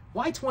pressing.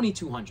 Why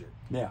 2200?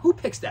 Yeah. Who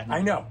picks that number?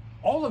 I know.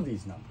 All of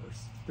these numbers,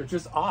 they're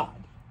just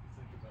odd.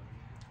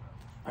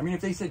 I mean,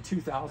 if they said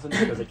 2000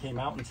 because it came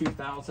out in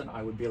 2000,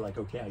 I would be like,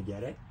 okay, I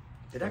get it.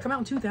 Did that come out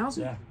in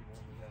 2000? Yeah.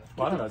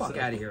 Get the fuck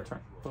out of here.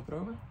 Flip it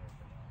over.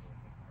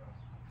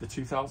 The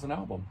 2000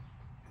 album.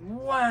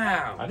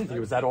 Wow. I didn't think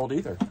it was that old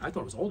either. I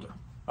thought it was older.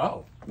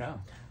 Oh,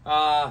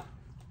 no.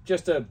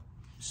 Just a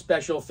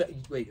special...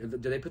 Wait,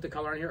 did they put the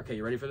color on here? Okay,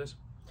 you ready for this?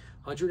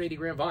 180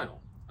 gram vinyl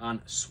on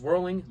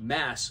swirling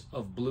mass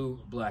of blue,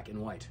 black,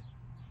 and white.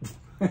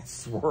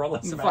 Swirling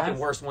It's the mass? fucking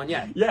worst one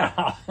yet.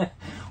 Yeah.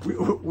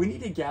 we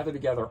need to gather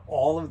together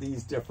all of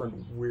these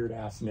different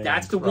weird-ass names.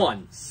 That's the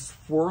one.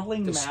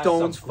 Swirling mass The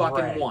Stones of gray.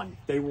 fucking won.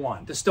 They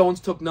won. The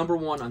Stones took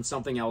 #1 on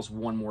something else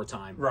one more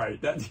time. Right.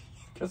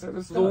 Because they're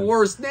the Stones. The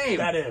worst name.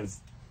 That is.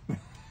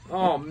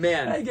 Oh,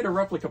 man. I get a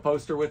replica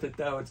poster with it,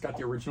 though. It's got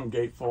the original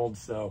gatefold,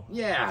 so...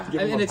 Yeah. Give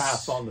them a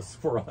pass on the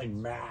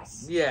swirling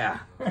mass. Yeah.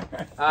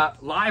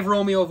 Live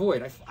Romeo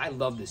Void. I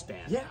love this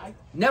band. Yeah.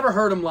 Never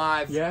heard them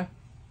live. Yeah.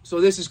 So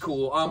this is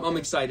cool. I'm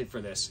excited for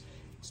this.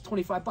 It's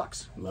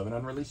 $25. 11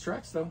 unreleased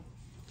tracks, though.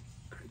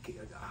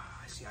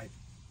 See, I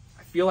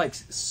feel like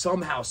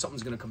somehow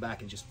something's going to come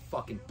back and just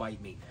fucking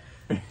bite me.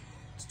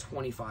 It's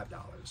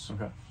 $25.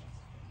 Okay.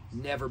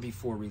 Never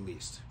before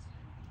released.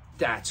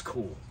 That's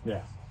cool.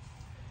 Yeah.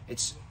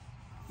 It's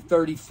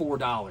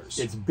 $34.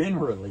 It's been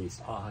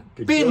released. A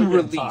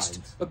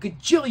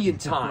gajillion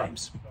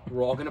times.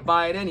 We're all going to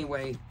buy it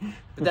anyway,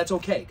 but that's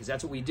okay because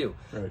that's what we do.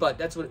 Right. But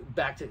that's what,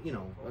 back to, you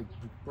know,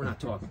 we're not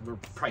talking, we're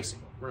pricing.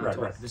 We're not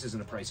talking. Right. This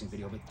isn't a pricing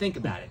video, but think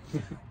about it.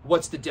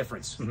 What's the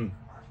difference?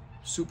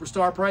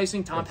 Superstar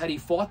pricing, Tom Petty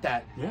fought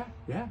that. Yeah,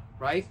 yeah.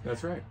 Right?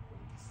 That's right.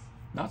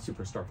 Not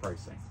superstar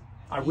pricing.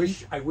 I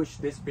wish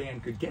this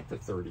band could get the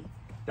 $30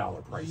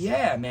 price.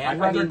 Yeah, man. I'd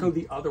rather go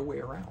the other way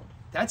around.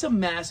 That's a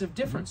massive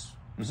difference.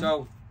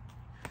 So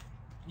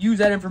use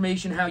that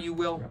information how you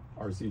will.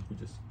 Yeah. RZ, you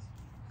just...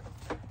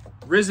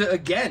 RZA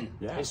again.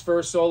 Yeah. His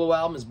first solo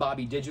album is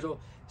Bobby Digital.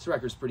 This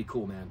record's pretty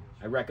cool, man.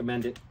 I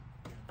recommend it.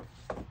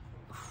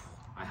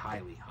 I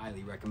highly,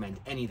 highly recommend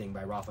anything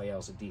by Raphael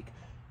Saadiq.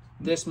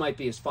 This might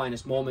be his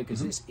finest moment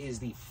because this is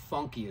the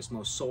funkiest,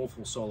 most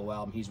soulful solo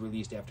album he's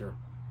released after.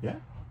 Yeah.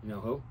 You know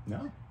who?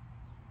 No.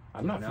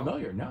 I'm not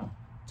familiar, no.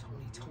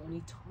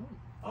 Tony.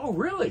 Oh,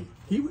 really?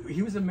 He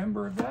was a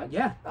member of that?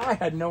 Yeah. I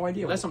had no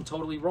idea. Unless I'm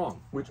totally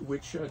wrong.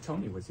 Which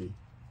Tony was he?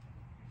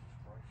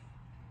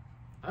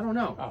 I don't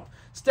know. Oh.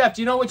 Steph,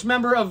 do you know which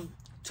member of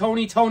Tone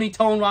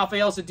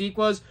Raphael Saadiq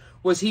was?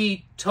 Was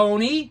he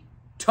Tony,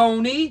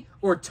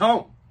 or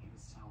Tone?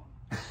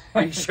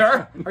 Are you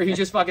sure? Or are you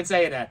just fucking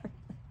saying that?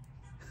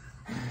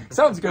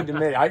 Sounds good to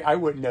me. I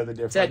wouldn't know the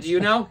difference. Ted, do you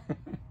know?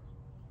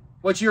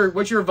 What's your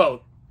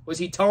vote? Was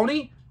he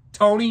Tony,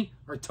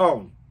 or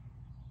Tone?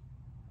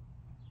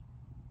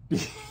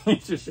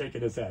 He's just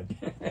shaking his head.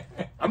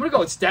 I'm going to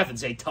go with Steph and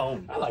say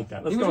Tone. I like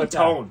that. Let's go with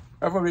Tone.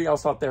 Everybody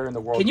else out there in the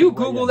world. Can you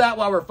Google that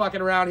while we're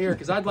fucking around here?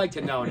 Because I'd like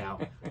to know now.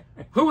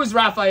 Who is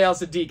Raphael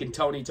Saadiq and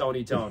Tone?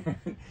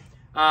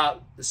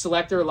 The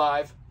Selector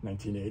Live.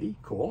 1980.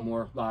 Cool.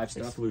 More live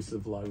stuff.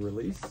 Exclusive live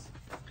release.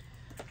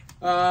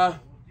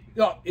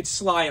 It's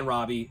Sly and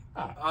Robbie.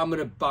 I'm going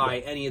to buy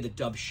any of the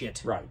dub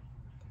shit. Right.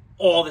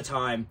 All the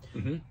time.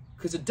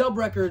 Because a dub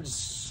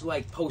record's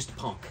like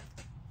post-punk.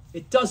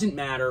 It doesn't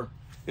matter.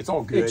 It's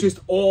all good. It's just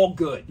all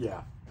good.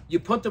 Yeah. You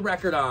put the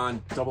record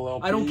on. Double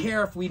LP. I don't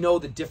care if we know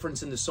the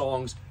difference in the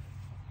songs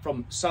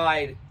from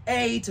side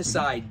A to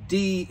side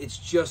D. It's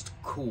just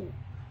cool.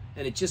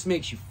 And it just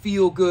makes you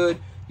feel good.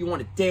 You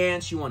want to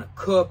dance. You want to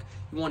cook.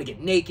 You want to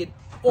get naked.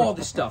 All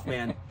this stuff,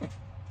 man.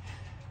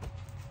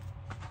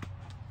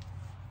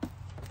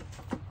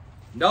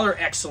 Another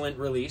excellent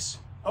release.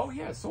 Oh,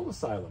 yeah. Soul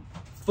Asylum.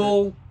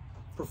 Full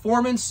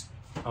performance.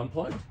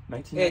 Unplugged.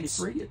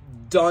 1993. It's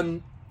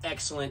done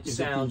excellent.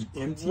 Sounds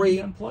great.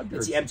 Unplugged,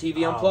 it's the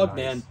MTV Unplugged,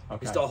 nice. Man. Okay.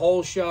 It's the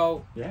whole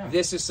show. Yeah.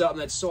 This is something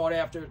that's sought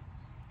after.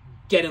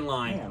 Get in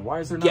line. Man, why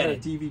is there not a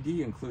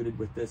DVD included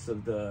with this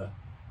of the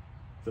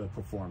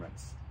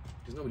performance?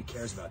 Because nobody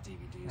cares about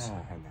DVDs.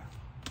 I know.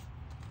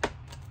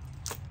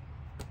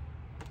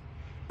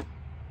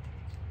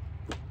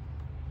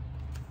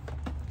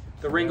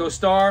 The Ringo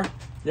Starr.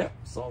 Yep,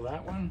 saw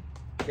that one.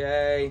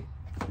 Okay.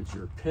 It's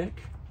your pick.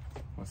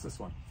 What's this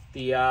one?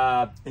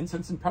 The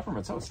Incense and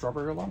Peppermints. Oh,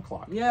 Strawberry Alarm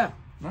Clock. Yeah.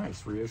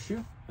 Nice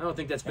reissue. I don't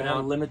think that's been out.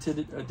 out. A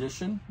limited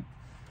edition.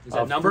 Is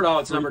that numbered? Oh,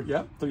 it's numbered.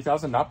 Yep,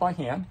 3,000. Not by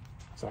hand.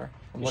 Sorry.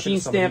 I'm machine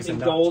stamped in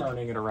gold.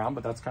 Turning it around,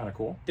 but that's kind of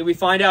cool. Did we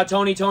find out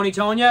Tone yet? It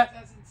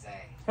doesn't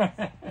say.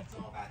 It's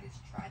all about his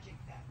tragic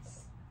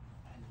deaths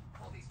and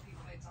all these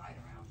people that died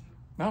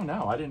around him.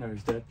 No, I didn't know he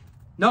was dead.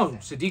 No,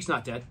 Saadiq's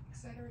not dead.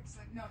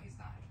 No, he's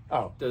not.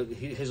 Oh.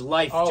 His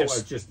life. Oh,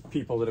 just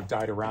people that have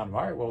died around him.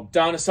 All right, well.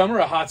 Donna Summer,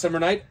 A Hot Summer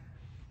Night.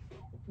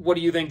 What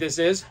do you think this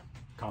is?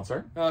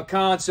 Concert.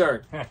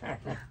 Concert.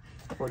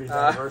 40th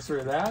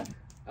anniversary of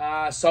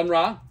that. Sun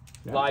Ra,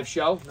 live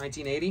show,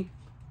 1980.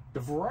 The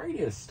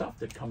variety of stuff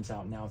that comes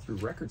out now through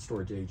Record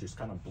Store Day just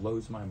kind of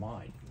blows my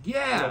mind.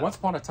 Yeah. You know, once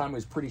upon a time, it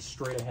was pretty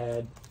straight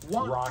ahead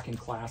rock and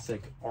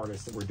classic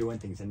artists that were doing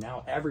things, and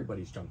now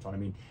everybody's jumped on. I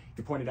mean,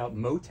 you pointed out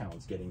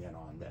Motown's getting in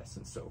on this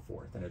and so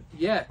forth, and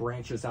it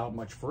branches out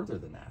much further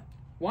than that.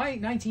 Why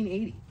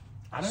 1980?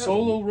 I don't know.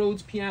 Solo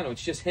Rhodes piano.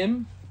 It's just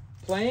him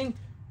playing.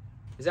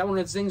 Is that one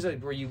of those things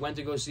where you went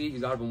to go see it, you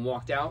got up and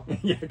walked out?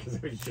 Yeah, because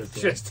it was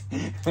just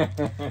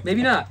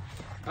maybe not.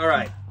 All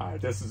right. All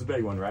right, this is a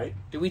big one, right?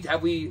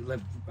 Have we?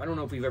 I don't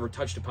know if we've ever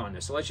touched upon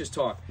this, so let's just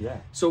talk. Yeah.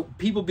 So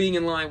people being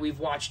in line, we've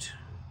watched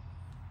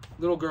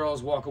little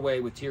girls walk away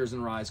with tears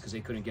in their eyes because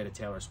they couldn't get a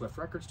Taylor Swift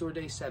Record Store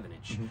Day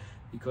 7-inch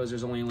because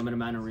there's only a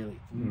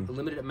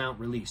limited amount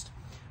released.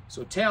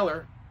 So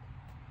Taylor,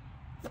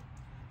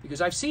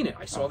 because I've seen it,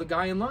 I saw the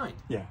guy in line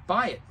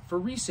buy it for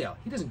resale.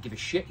 He doesn't give a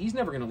shit. He's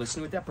never going to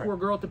listen to it. That poor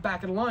girl at the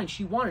back of the line,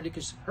 she wanted it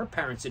because her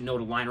parents didn't know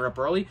to line her up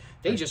early.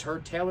 They just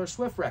heard Taylor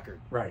Swift record,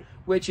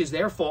 which is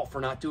their fault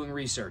for not doing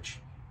research,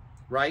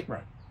 right?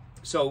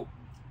 So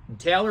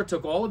Taylor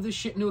took all of this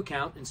shit into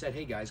account and said,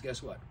 hey guys,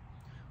 guess what?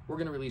 We're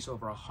going to release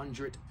over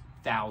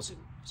 100,000.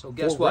 So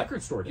guess what?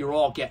 Record Store Day. You're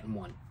all getting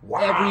one.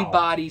 Wow.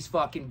 Everybody's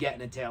fucking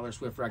getting a Taylor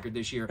Swift record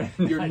this year.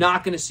 You're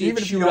not going to see it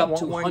shoot up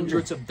to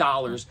hundreds of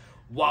dollars.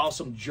 while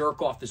some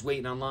jerk off is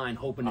waiting online,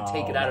 hoping to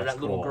take it out of that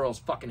little girl's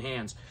fucking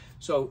hands.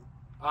 So,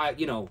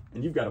 you know,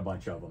 and you've got a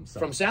bunch of them. So.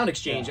 From Sound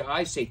Exchange,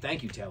 I say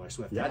thank you, Taylor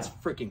Swift. That's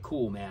freaking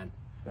cool, man.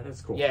 That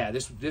is cool. Yeah,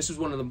 this is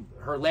one of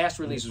her last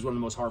release was one of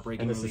the most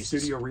heartbreaking releases.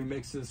 And studio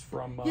remixes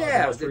from the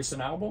most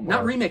recent album?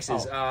 Not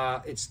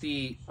remixes. It's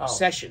the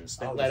sessions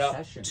that led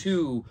up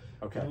to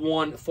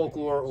one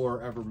Folklore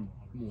or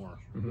Evermore.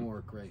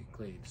 More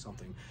Glade,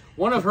 something.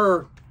 One of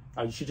her...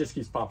 she just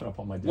keeps popping up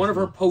on my Disney one of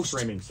her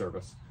streaming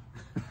service.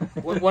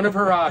 One of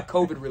her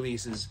COVID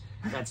releases,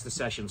 that's the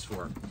sessions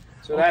for.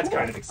 So that's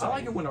kind of exciting. I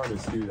like it when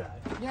artists do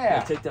that. Yeah.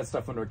 They take that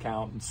stuff into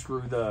account and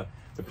screw the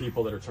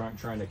people that are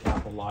trying to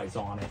capitalize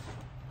on it.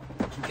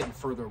 Keep getting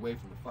further away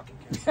from the fucking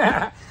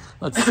camera.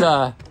 Let's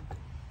all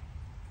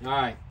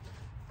right.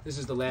 This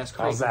is the last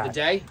crate of the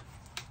day.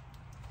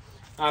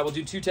 All right, we'll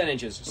do 2 10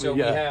 inches. So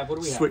we have, what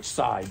do we have? Switch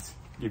sides.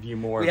 Give you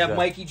more. We have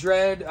Mikey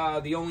Dread.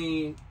 The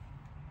only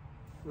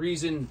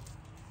reason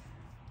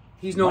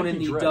he's known in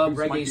the dub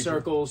reggae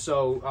circle,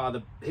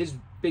 so his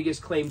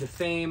biggest claim to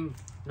fame,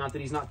 not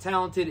that he's not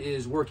talented,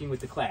 is working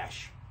with The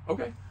Clash.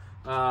 Okay.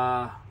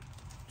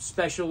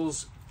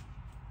 Specials.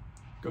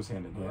 Goes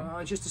hand in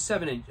hand. Just a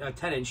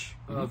 10-inch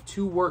of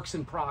 2 works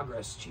in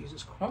progress.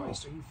 Jesus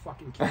Christ, are you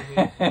fucking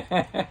kidding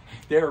me?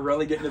 They're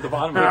really getting to the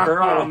bottom of the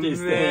barrel with these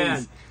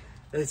things.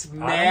 It's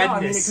madness. I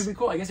mean, it could be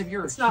cool. I guess if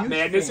you're it's not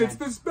madness, fan, it's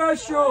the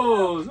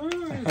specials.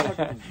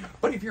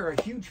 But if you're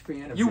a huge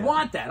fan of you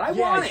want that. I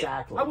want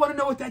exactly. it. I want to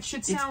know what that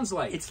shit sounds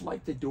like. It's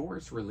like the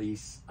Doors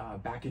release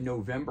back in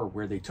November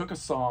where they took a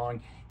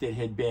song that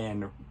had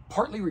been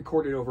partly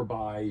recorded over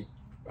by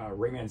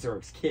Ray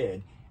Manzarek's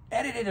kid,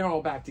 edited it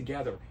all back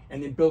together,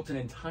 and then built an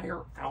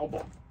entire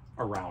album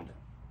around it.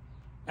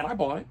 And I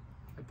bought it.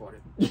 I bought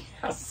it.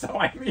 Yeah, so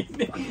I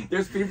mean,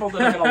 there's people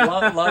that are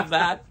going to love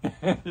that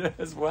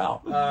as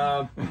well.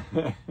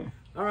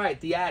 All right,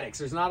 the Addicts.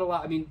 There's not a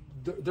lot. I mean,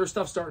 their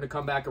stuff's starting to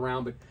come back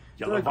around, but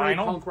Yellow they're a great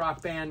Vinyl? punk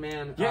rock band,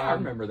 man. Yeah, I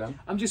remember them.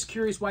 I'm just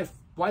curious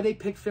why they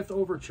picked Fifth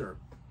Overture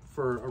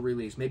for a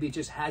release. Maybe it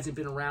just hasn't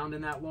been around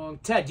in that long.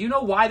 Ted, do you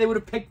know why they would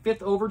have picked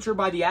Fifth Overture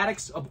by the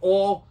Addicts of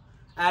all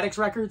Addicts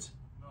records?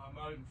 No, I'm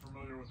not even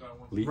familiar with that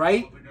one.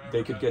 Right?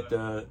 They could get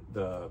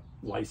the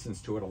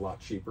license to it a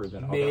lot cheaper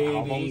than other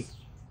albums.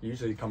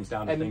 Usually it comes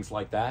down to things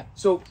like that.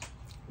 So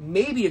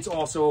maybe it's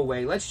also a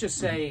way, let's just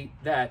say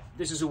that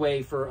this is a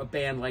way for a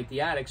band like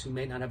the Addicts who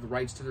may not have the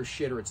rights to their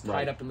shit, or it's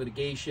tied up in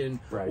litigation,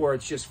 or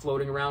it's just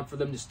floating around, for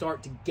them to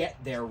start to get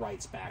their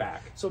rights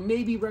back. So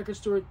maybe record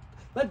store,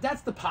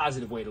 that's the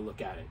positive way to look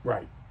at it.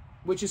 Right.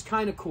 Which is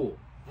kind of cool.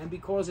 And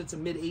because it's a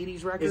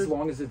mid-'80s record... As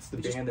long as it's the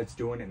band that's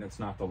doing it and it's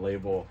not the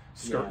label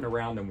skirting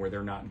around them where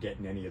they're not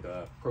getting any of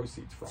the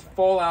proceeds from it.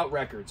 Fallout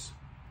Records.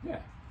 Yeah.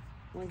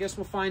 Well, I guess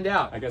we'll find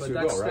out. I guess we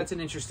will, right? That's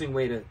an interesting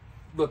way to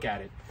look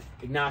at it.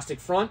 Agnostic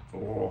Front.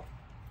 Oh.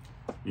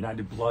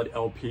 United Blood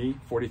LP,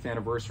 40th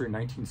anniversary,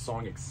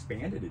 19-song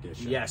expanded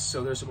edition. Yes,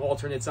 so there's some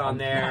alternates on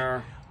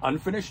there.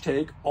 Unfinished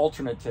take,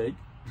 alternate take.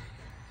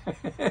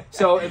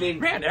 So, I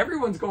mean... Man,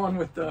 everyone's going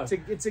with the...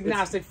 It's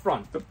Agnostic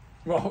Front.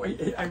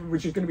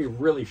 Which is going to be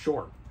really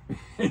short.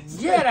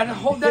 Yeah,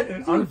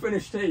 that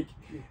unfinished take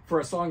for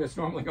a song that's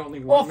normally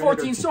only 1 minute. All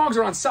 14 songs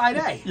are on side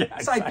A. Yeah,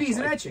 side B is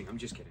an etching. I'm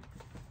just kidding.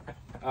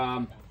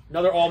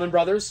 Another Allman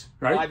Brothers,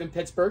 live in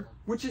Pittsburgh.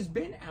 Which has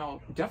been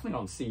out, definitely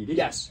on CD.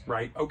 Yes.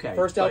 Right, okay.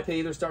 First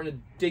LP, they're starting to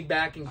dig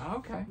back, and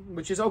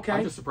which is okay.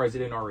 I'm just surprised it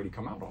didn't already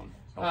come out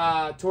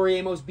on. Tori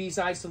Amos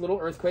B-sides to Little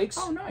Earthquakes.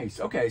 Oh, nice.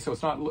 Okay, so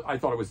it's not, I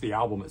thought it was the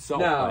album itself.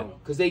 No,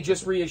 because they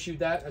just reissued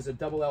that as a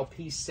double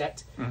LP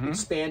set,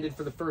 expanded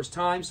for the first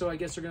time, so I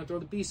guess they're going to throw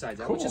the B-sides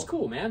out, which is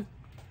cool, man.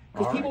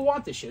 Because people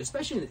want this shit,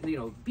 especially,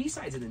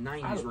 B-sides in the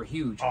 90s were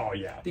huge. Oh,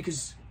 yeah.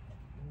 Because...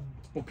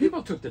 Well,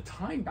 people took the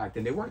time back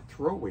then. They weren't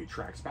throwaway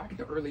tracks. Back in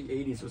the early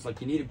 80s, it was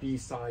like you need a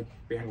B-side,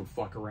 band would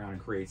fuck around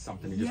and create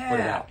something and just put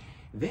it out.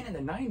 Then in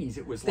the 90s,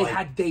 it was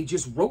they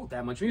just wrote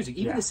that much music.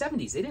 Even the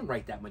 70s, they didn't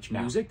write that much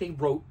music. They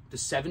wrote the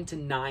 7 to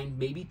 9,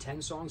 maybe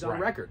 10 songs on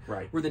record.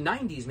 Right. Where the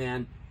 90s,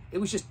 man, it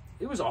was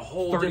a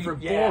whole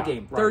different ball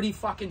game. 30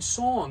 fucking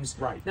songs.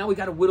 Right. Now we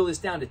got to whittle this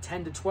down to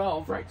 10 to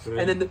 12. Right. So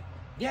and then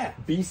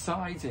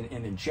B-sides and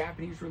then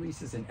Japanese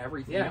releases and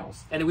everything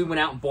else. And then we went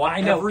out and bought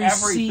every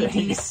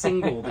CD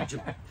single.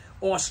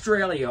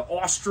 Australasia,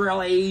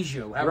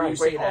 however you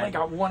say that. They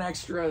got one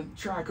extra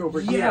track over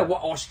here. Yeah, well,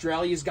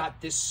 Australia's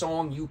got this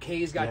song,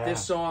 UK's got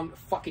this song,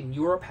 fucking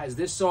Europe has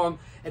this song,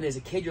 and as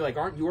a kid you're like,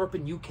 aren't Europe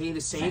and UK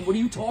the same? What are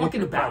you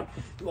talking about?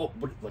 Well,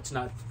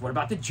 what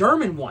about the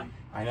German one?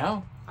 I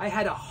know. I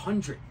had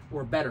 100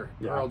 or better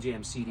Pearl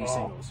Jam CD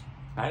singles.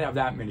 I didn't have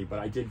that many, but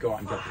I did go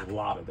out and get a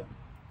lot of them.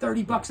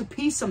 $30 a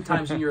piece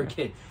sometimes when you're a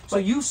kid. So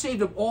you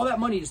saved up all that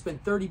money to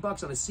spend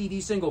 $30 on a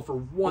CD single for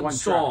one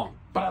song. Track.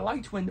 But I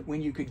liked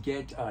when you could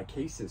get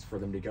cases for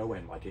them to go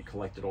in. Like it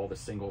collected all the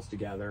singles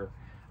together.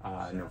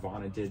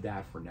 Nirvana did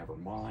that for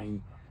Nevermind.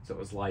 So it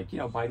was like,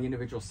 buy the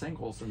individual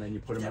singles and then you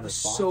put them in the box.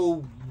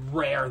 So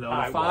rare though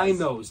to find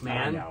those,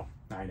 man. I know.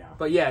 I know.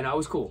 But yeah, no, it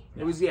was cool.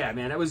 Yeah. It was,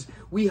 man, it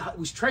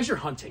was treasure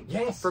hunting.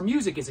 Yes. For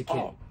music as a kid.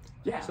 Oh,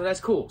 yeah. So that's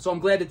cool. So I'm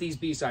glad that these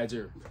B-sides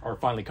are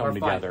finally coming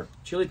together.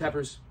 Chili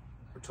Peppers,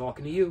 we're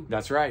talking to you.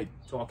 That's right.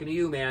 Talking to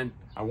you, man.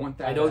 I want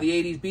that. I know the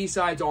 80s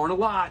B-sides aren't a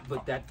lot,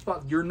 but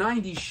your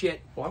 90s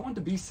shit. Well, I want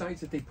the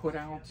B-sides that they put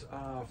out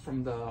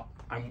from the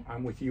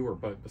I'm With You or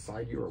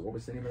Beside You, or what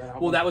was the name of that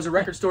album? Well, that was a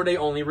Record Store Day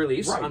only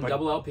release on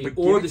double LP,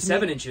 or the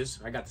 7 inches.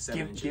 I got the 7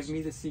 inches. Give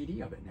me the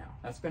CD of it now.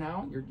 That's been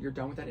out. You're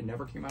done with that. It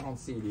never came out on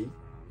CD.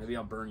 Maybe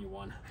I'll burn you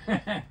one.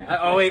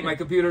 Oh wait, my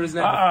computer doesn't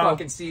have a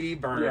fucking CD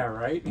burner. Yeah,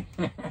 right.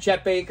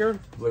 Chet Baker.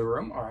 Blue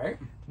Room. All right.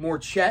 More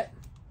Chet.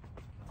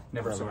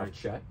 Never have enough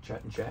Chet.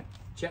 Chet and Chet.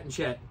 Chet and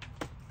Chet.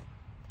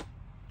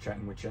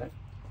 Chatting with Chet.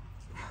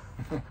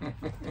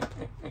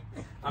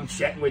 I'm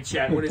chatting with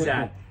Chet. What is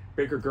that?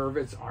 Baker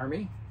Gurvitz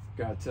Army.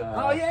 Got.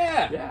 Oh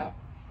yeah. Yeah.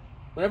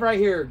 Whenever I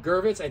hear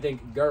Gurvitz, I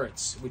think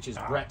Guritz, which is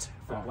Brett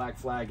from Black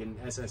Flag and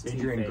SST.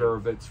 Adrian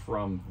Gurvitz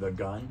from The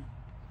Gun.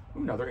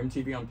 Ooh, another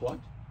MTV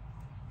Unplugged.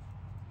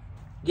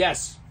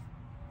 Yes.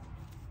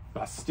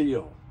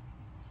 Bastille.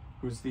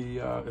 Who's the?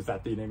 Is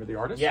that the name of the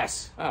artist?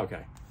 Yes. Oh,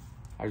 okay.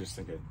 I was just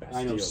thinking Bastille.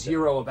 I know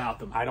zero about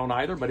them. I don't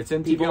either, but it's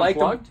MTV People like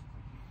Unplugged.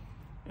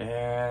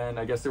 And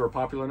I guess they were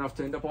popular enough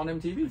to end up on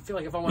MTV. I feel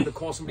like if I wanted to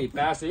call somebody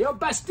Bastille, yo,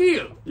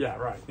 Bastille! Yeah,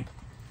 right.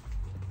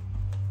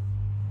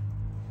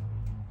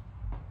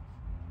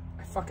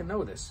 I fucking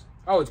know this.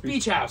 Oh, it's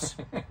Beach House.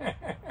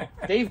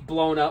 They've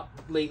blown up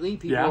lately.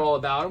 People are all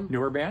about them.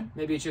 Newer band?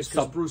 Maybe it's just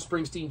because Bruce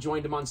Springsteen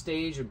joined them on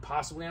stage and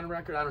possibly on a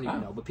record. I don't even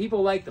know. But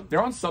people like them.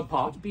 They're on Sub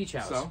Pop. It's Beach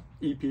House. So,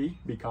 EP,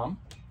 Become.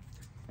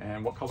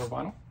 And what color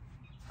vinyl?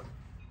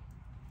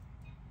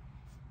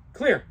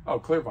 Clear. Oh,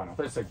 clear vinyl.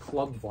 They said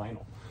club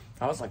vinyl.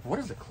 I was like, what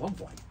is a club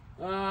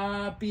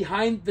vinyl?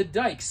 Behind the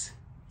Dykes.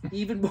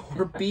 Even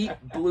more beat,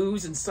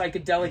 blues, and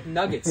psychedelic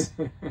nuggets.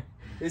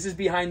 This is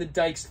Behind the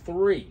Dykes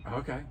 3.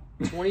 Okay.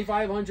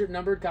 2,500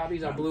 numbered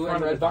copies on blue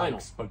and red vinyl.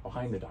 Dykes, but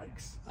Behind the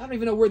Dykes. I don't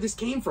even know where this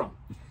came from.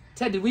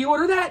 Ted, did we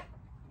order that?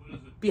 What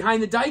is it?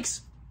 Behind the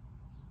Dykes?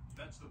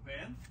 That's the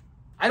band?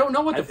 I don't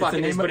know what the It's fuck the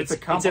it is, name but of-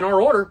 it's in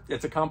our order.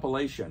 It's a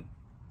compilation.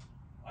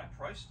 I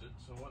priced it,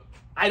 so what?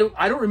 I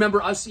don't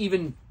remember us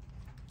even.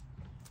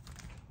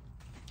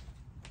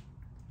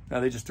 No,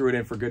 they just threw it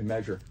in for good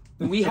measure.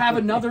 We have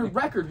another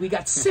record we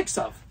got 6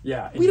 of.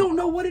 Yeah. We don't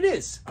know what it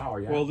is. Oh,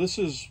 yeah. Well, this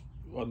is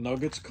a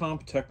Nuggets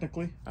comp,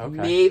 technically. okay.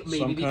 Maybe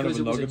Some kind because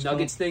of it a was a Nuggets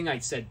Nuggets thing, I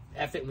said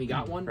F it and we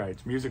got one. Right.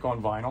 It's music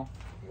on vinyl.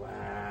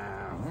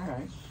 Wow. All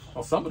right.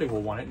 Well, somebody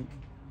will want it.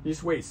 You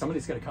just wait.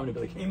 Somebody's going to come and be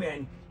like, hey,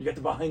 man, you got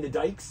the Behind the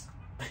Dykes?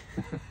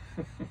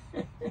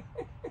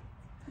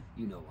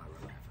 You know why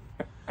we're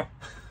laughing.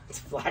 It's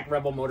Black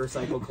Rebel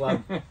Motorcycle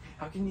Club.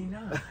 How can you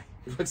not?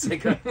 It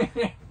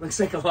looks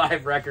like a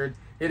live record.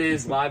 It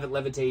is live at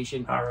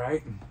Levitation. All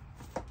right.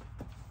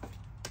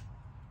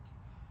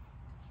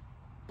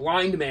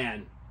 Blind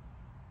Man,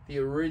 the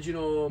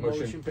original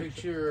motion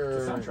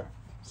picture. The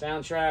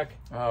Soundtrack.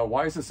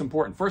 why is this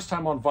important? First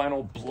time on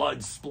vinyl,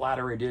 Blood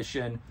Splatter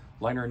Edition,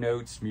 liner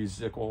notes,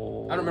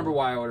 musical. I don't remember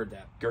why I ordered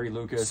that. Gary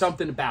Lucas.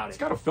 Something about It's it.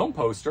 got a film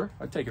poster.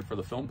 I'd take it for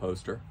the film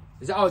poster.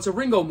 It's a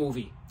Ringo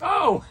movie.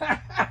 Oh,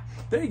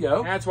 there you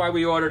go. That's why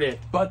we ordered it.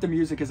 But the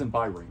music isn't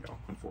by Ringo,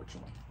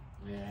 unfortunately.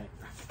 Yeah,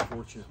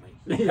 fortunately.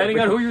 Depending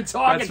on who you're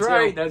talking That's to.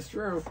 right. That's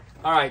true.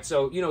 All right,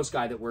 so you know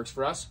Sky that works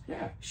for us.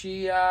 Yeah.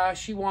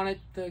 She wanted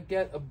to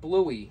get a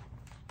Bluey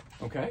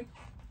Okay.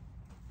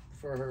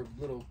 for her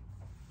little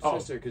Oh.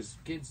 sister because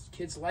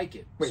kids like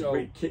it. Wait, so,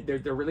 wait.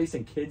 They're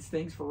releasing kids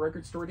things for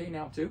Record Store Day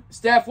now too.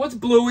 Steph, what's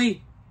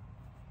Bluey?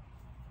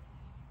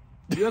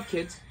 You have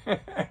kids.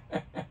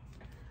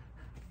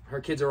 Her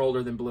kids are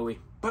older than Bluey.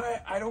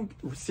 But I don't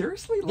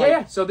seriously.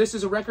 Yeah. So this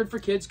is a record for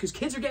kids because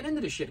kids are getting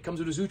into this shit. It comes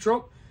with a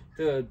Zootrope,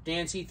 the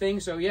dancey thing.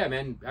 So yeah,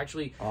 man.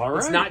 Actually, All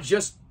it's right. not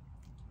just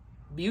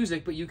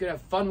music, but you could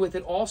have fun with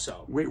it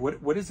also. Wait,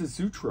 what is a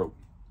Zootrope?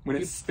 When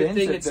it The spins,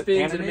 thing it spins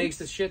and it animates? makes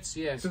the shits.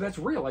 Yeah. So that's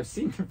real. I've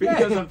seen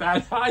videos of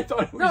that. I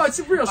thought it was No, it's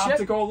a real shit.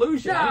 optical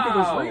illusion. I think it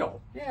was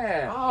real.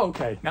 Yeah. Oh,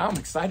 okay. Now I'm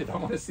excited. I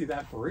want to see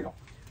that for real.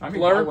 I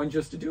mean, Blur? buy one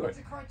just to do it. It's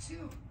a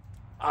cartoon.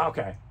 Ah,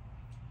 okay.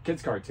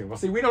 Kids cartoon. Well,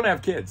 see, we don't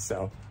have kids,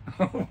 so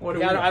what do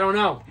we Yeah, know? I don't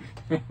know.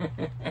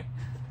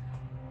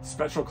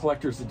 Special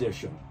collector's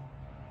edition.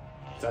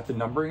 Is that the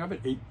numbering of it?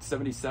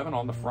 877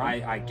 on the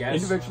front. I guess.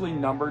 Individually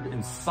numbered and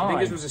I signed.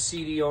 think this was a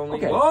CD only.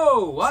 Okay.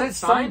 Whoa! It What? says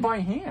signed by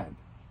hand.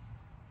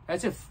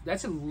 That's a.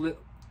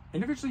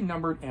 Individually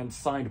numbered and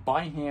signed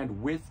by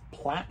hand with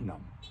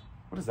platinum.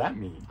 What does that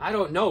mean? I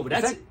don't know, but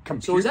Is that's that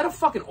computer? so. Is that a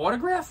fucking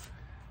autograph?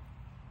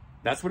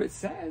 That's what it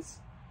says.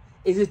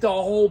 Is it the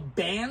whole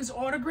band's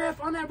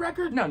autograph on that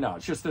record? No.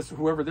 It's just this.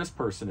 Whoever this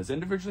person is,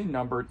 individually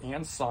numbered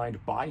and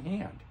signed by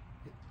hand.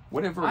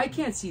 Whatever. I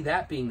can't see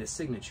that being the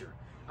signature.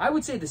 I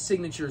would say the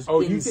signature's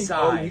Oh,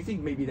 inside. you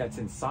think maybe that's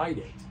inside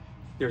it?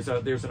 There's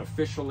an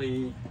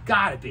officially.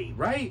 Gotta be,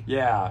 right?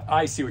 Yeah,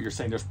 I see what you're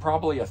saying. There's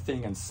probably a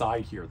thing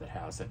inside here that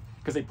has it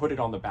because they put it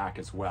on the back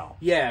as well.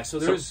 Yeah, so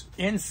there's. So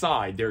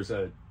inside there's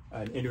an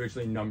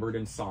individually numbered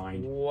and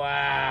signed. Wow.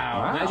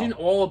 Wow. Imagine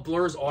all of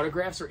Blur's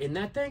autographs are in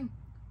that thing.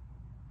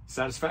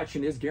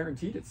 Satisfaction is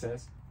guaranteed, it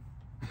says.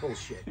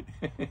 Bullshit.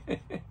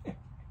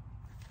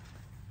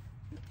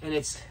 And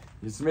it's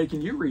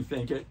making you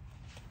rethink it.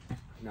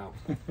 no.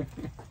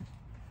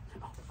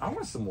 I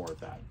want some more of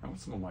that. I want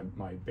some of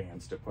my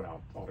bands to put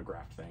out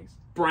autographed things.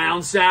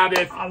 Brown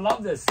Sabbath. I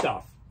love this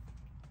stuff.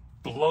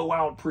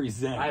 Blowout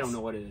Presents. I don't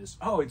know what it is.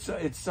 Oh, it's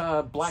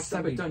Black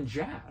Sabbath done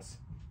jazz.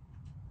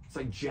 It's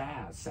like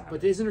jazz Sabbath.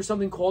 But isn't there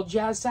something called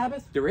Jazz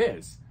Sabbath? There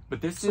is. But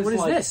this is what is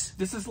like, this?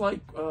 This is like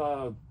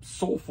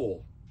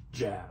soulful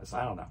jazz.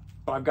 I don't know.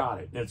 But I've got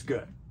it. And it's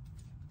good.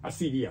 A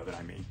CD of it,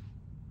 I mean.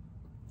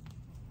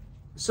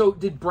 So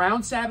did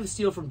Brown Sabbath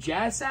steal from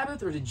Jazz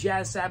Sabbath, or did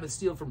Jazz Sabbath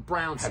steal from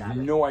Brown I have Sabbath?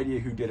 no idea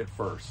who did it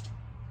first.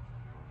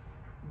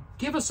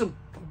 Give us some...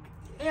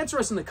 Answer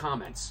us in the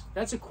comments.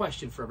 That's a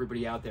question for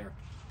everybody out there.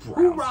 Brown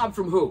Who robbed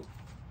from who?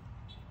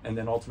 And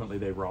then ultimately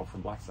they robbed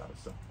from Black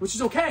Sabbath. So. Which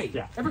is okay.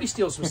 Yeah. Everybody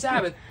steals from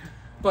Sabbath,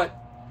 but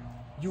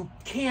you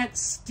can't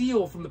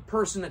steal from the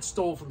person that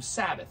stole from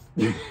Sabbath.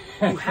 You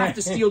have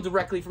to steal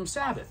directly from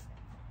Sabbath.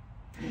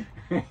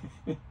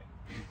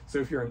 So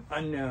if you're an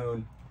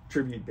unknown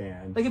tribute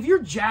band... Like if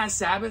you're Jazz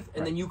Sabbath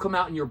and then you come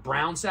out and you're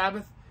Brown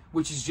Sabbath,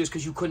 which is just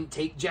because you couldn't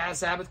take Jazz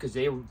Sabbath because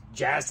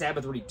Jazz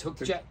Sabbath already took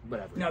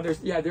whatever. Now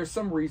there's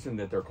some reason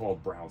that they're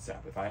called Brown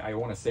Sabbath. I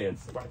want to say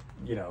it's like,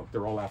 you know,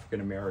 they're all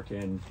African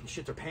American.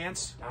 Shit their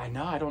pants? I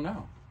don't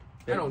know.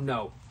 I don't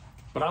know.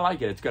 But I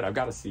like it. It's good. I've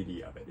got a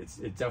CD of it. It's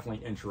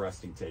definitely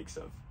interesting takes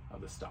of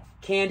the stuff.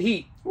 Canned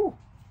Heat. Ooh,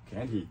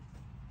 Canned Heat.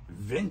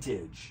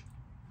 Vintage.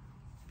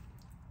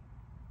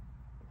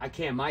 I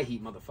can my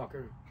heat,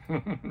 motherfucker.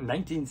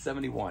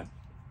 1971.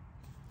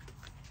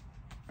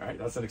 All right,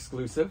 that's an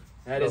exclusive.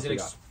 That is an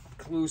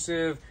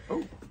exclusive.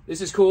 Oh,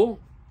 this is cool.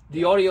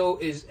 The audio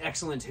is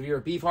excellent. If you're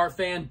a Beefheart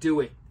fan,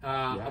 do it.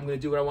 I'm going to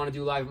do what I want to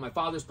do live at my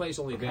father's place,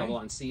 only available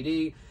on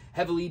CD.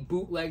 Heavily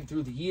bootlegged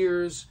through the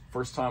years.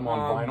 First time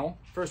on vinyl.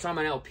 First time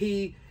on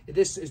LP.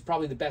 This is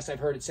probably the best I've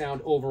heard it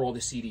sound over all the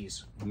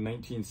CDs.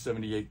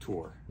 1978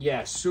 tour.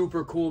 Yeah,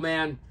 super cool,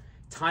 man.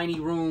 Tiny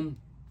room.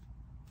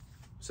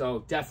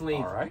 So definitely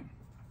All right.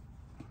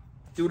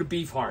 do the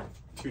Beefheart.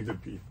 To the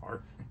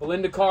Beefheart.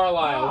 Belinda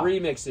Carlisle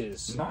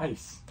remixes.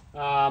 Nice.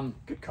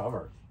 Good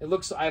cover. It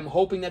looks. I'm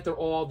hoping that they're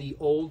all the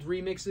old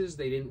remixes.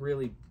 They didn't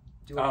really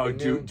do it. Oh,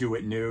 do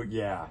it new.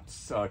 Yeah,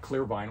 it's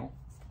clear vinyl.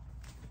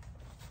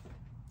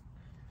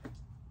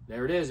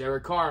 There it is,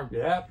 Eric Carr.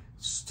 Yep.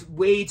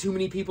 Way too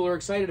many people are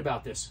excited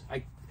about this.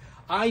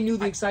 I knew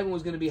the excitement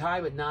was going to be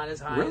high, but not as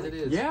high as it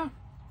is. Yeah.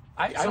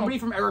 Somebody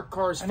from Eric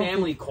Carr's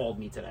family called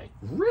me today.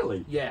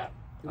 Really? Yeah.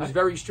 It was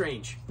very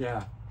strange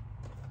Yeah.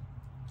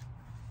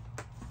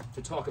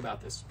 to talk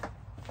about this.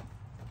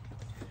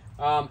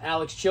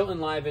 Alex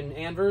Chilton live in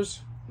Anvers.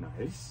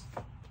 Nice.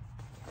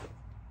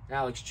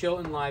 Alex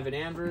Chilton live in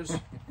Anvers.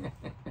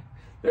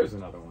 There's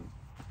another one.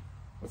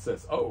 What's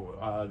this?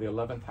 Oh, the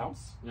 11th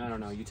House? I don't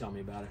know. You tell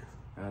me about it.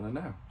 I don't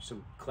know.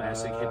 Some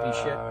classic hippie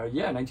shit.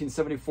 Yeah,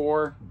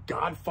 1974.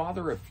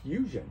 Godfather of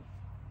Fusion,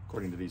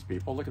 according to these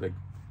people. Look at the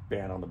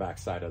band on the back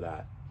side of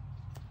that.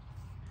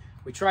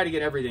 We try to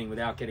get everything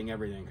without getting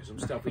everything, because some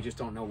stuff we just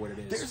don't know what it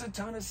is. There's a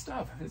ton of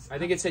stuff. I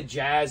think it said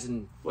jazz,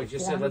 and we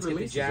just said let's get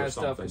the jazz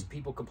stuff, because something.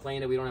 people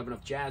complain that we don't have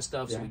enough jazz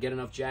stuff, so we get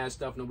enough jazz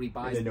stuff, nobody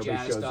buys the nobody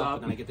jazz shows stuff, up.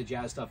 and then I get the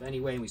jazz stuff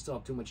anyway, and we still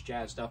have too much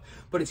jazz stuff.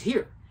 But it's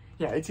here.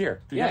 Yeah, it's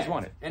here. You guys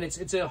want it. And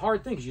it's a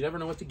hard thing, because you never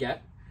know what to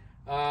get.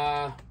 Is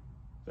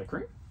that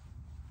cream?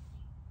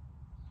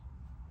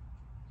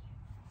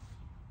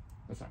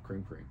 That's not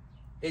cream.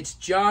 It's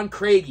John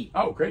Craigie.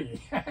 Oh,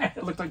 Craigie.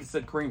 It looked like it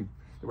said cream.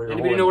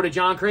 Anybody know what a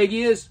John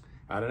Craigie is?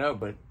 I don't know,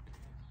 but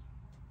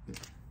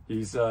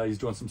he's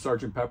doing some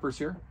Sgt. Pepper's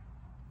here.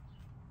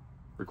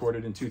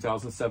 Recorded in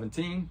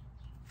 2017.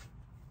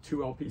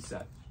 2 LP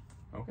set.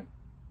 Okay.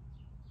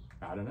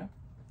 I don't know.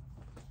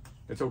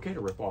 It's okay to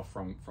rip off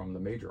from the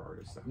major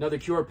artists, though. Another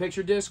Cure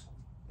picture disc.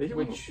 They did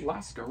which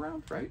last go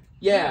round, right?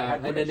 Yeah,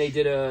 and then they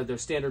did the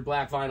standard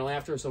black vinyl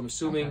after. So I'm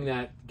assuming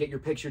that get your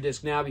picture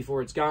disc now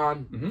before it's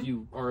gone. If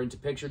you are into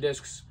picture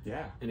discs.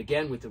 Yeah. And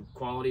again, with the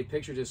quality of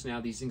picture discs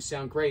now, these things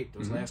sound great.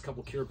 Those last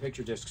couple Cure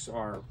picture discs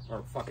are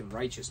fucking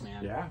righteous,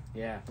 man. Yeah.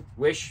 Yeah.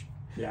 Wish.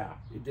 Yeah.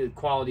 The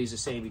quality is the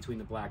same between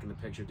the black and the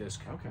picture disc.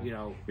 Okay. You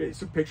know.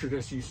 So picture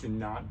discs used to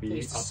not be. They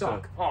used to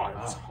suck. Oh, it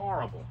was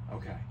horrible.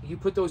 Okay. You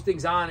put those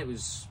things on, it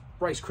was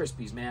Rice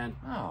Krispies, man.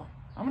 Oh.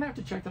 I'm going to have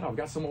to check that out. I've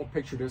got some old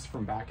picture discs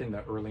from back in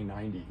the early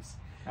 90s,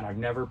 and I've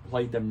never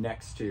played them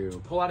next to...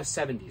 Pull out a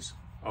 70s.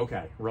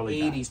 Okay, really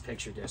 80s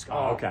picture disc.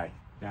 Oh, okay,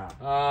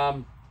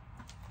 yeah.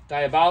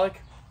 Diabolic,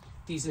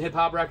 decent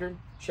hip-hop record.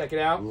 Check it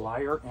out.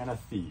 Liar and a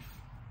Thief.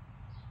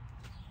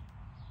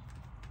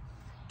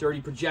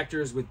 Dirty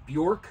Projectors with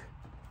Bjork.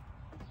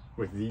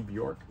 With the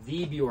Bjork?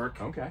 The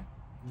Bjork. Okay.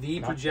 The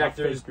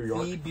Projectors,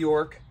 the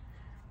Bjork.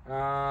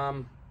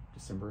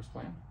 Decemberist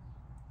Plan?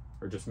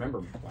 Or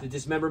Dismemberment Plan? The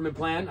Dismemberment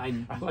Plan.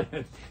 I like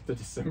it. The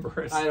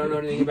Decemberist. I don't know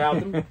anything about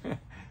them.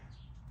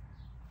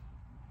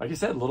 Like I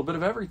said, a little bit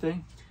of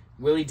everything.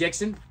 Willie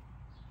Dixon.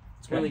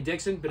 It's Okay. Willie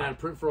Dixon. Been out of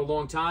print for a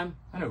long time.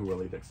 I know who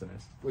Willie Dixon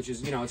is. Which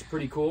is, it's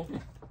pretty cool.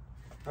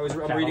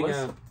 I'm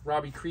reading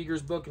Robbie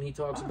Krieger's book, and he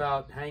talks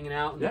about hanging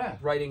out and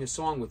writing a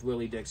song with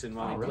Willie Dixon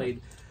while he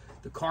played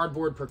the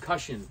cardboard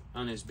percussion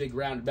on his big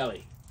round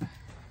belly.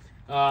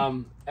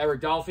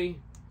 Eric Dolphy,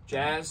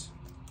 jazz,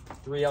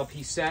 3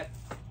 LP set.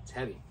 It's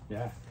heavy.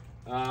 Yeah.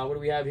 What do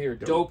we have here?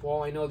 Dope.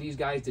 All I know, these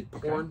guys did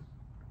porn.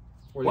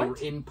 Or they were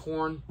in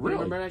porn. Really?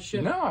 You remember that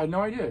shit? No, I had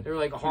no idea. They were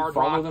like a hard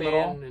rock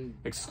band. And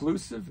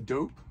exclusive,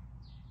 dope.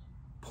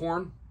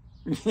 Porn.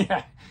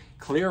 Yeah.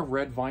 Clear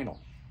red vinyl.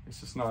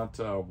 It's just not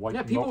white.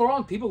 Yeah, people are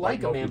on. People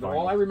like them, man. But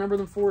all I remember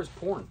them for is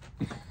porn.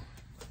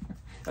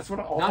 That's what.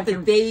 Not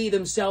that they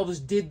themselves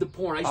did the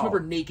porn. I just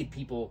remember naked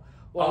people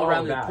all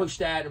around that pushed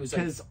that. And it was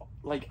because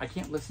like I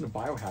can't listen to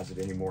Biohazard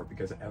anymore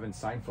because of Evan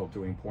Seinfeld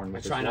doing porn.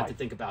 I try not to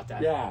think about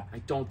that. Yeah, I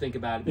don't think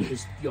about it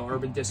because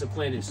Urban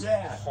Discipline is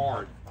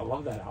hard. I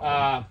love that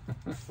album.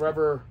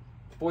 Forever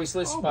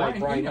Voiceless by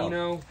Brian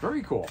Eno.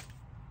 Very cool.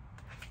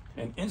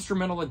 An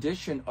instrumental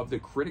edition of the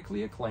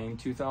critically acclaimed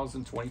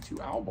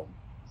 2022 album.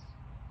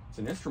 It's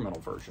an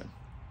instrumental version.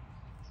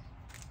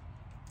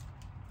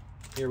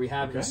 Here we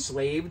have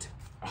Enslaved.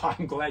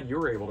 I'm glad you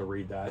were able to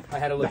read that. I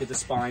had to look at the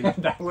spine.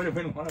 That would have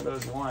been one of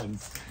those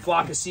ones.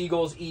 Flock of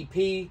Seagulls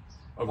EP.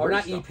 Or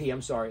not EP,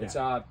 I'm sorry. It's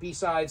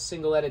B-sides,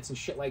 single edits, and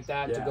shit like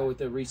that to go with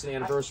the recent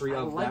anniversary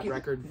of that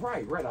record.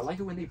 Right. I like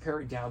it when they pare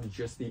it down to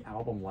just the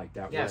album like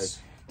that. Yes.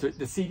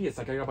 The CD, it's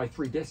like I gotta buy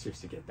 3 discs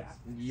just to get that.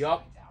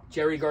 Yup.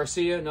 Jerry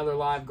Garcia, another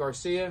live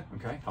Garcia.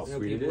 Okay, how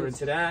sweet it is. People are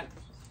into that.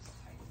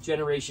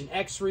 Generation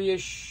X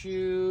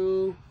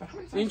reissue.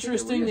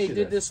 Interesting, they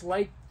did this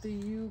like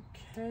the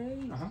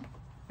UK.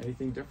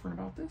 Anything different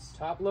about this?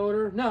 Top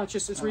loader. No, it's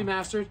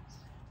remastered.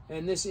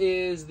 And this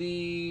is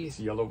the... It's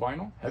yellow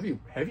vinyl?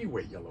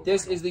 Heavyweight yellow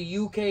This vinyl. is the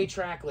UK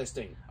track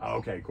listing. Oh,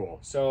 okay, cool.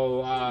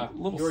 So,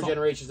 Your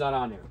Generation's not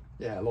on there.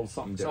 Yeah, a little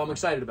something different. So I'm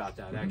excited about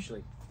that,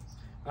 actually.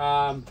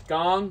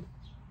 Gong.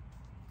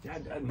 Yeah,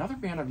 another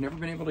band I've never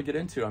been able to get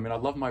into. I mean, I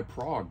love my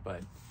prog,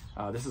 but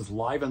this is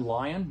Live and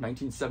Lion,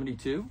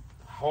 1972.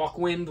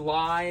 Hawkwind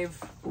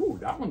Live. Ooh,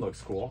 that one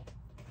looks cool.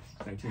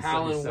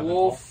 Howlin'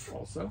 Wolf.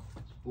 Also.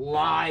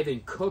 Live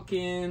and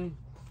Cookin'.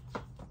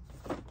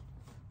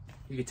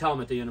 You can tell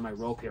I'm at the end of my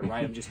rope here,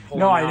 right? I'm just holding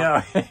No, I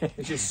know.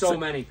 It's just so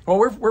many. Well,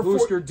 we're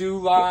Booster Do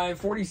Live.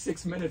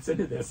 46 minutes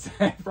into this.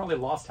 I probably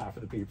lost half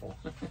of the people.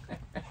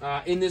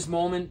 In This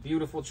Moment,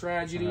 Beautiful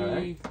Tragedy.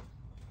 Right.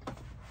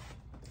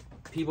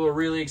 People are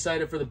really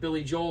excited for the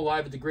Billy Joel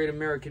Live at the Great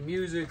American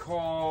Music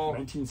Hall.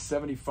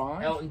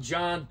 1975. Elton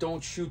John,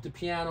 Don't Shoot the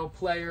Piano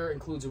Player.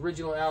 Includes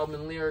original album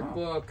and lyric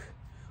book.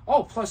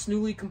 Oh, plus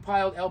newly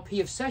compiled LP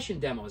of session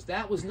demos.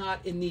 That was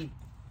not in the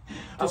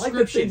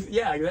description. Like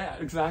yeah,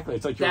 exactly.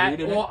 It's like you're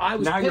reading it. I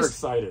was now pissed. You're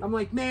excited. I'm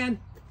like, man.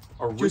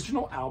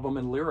 Original album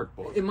and lyric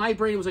book. In my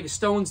brain, it was like a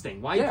Stones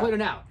thing. Why you put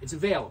it out? It's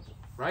available,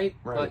 right?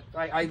 But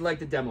I like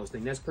the demos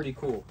thing. That's pretty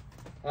cool.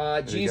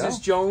 Jesus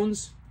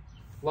Jones,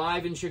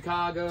 live in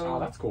Chicago. Oh,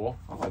 that's cool.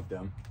 I like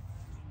them.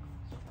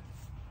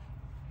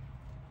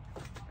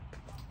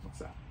 What's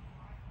that?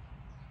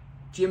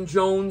 Jim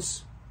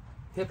Jones,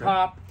 hip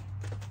hop.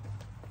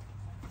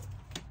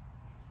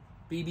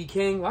 B.B.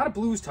 King, a lot of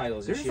blues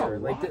titles this year.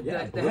 Like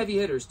the heavy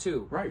hitters,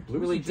 too. Right,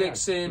 blues Willie and jazz.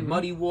 Dixon,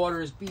 Muddy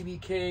Waters, B.B.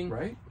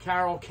 King,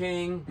 Carole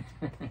King.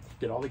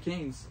 Get all the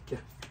kings.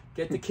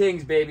 Get the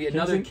Kings, baby.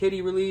 Another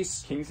Kitty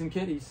release. Kings and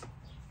Kitties.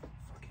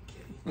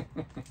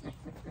 Fucking Kitty.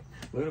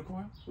 Luna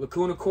Coil?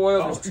 Lacuna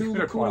Coil. There's 2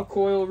 Lacuna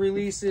Coil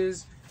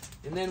releases.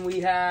 And then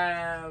we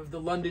have the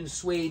London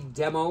Suede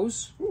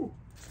demos. Ooh.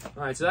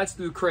 All right, so that's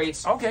through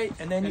crates. Okay,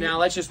 and now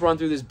let's just run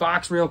through this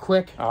box real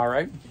quick. All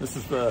right. This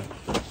is the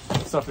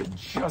stuff that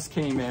just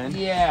came in.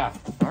 Yeah.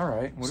 All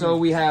right. So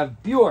we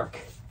have Bjork.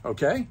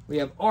 Okay. We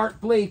have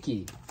Art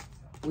Blakey.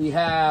 We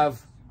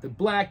have the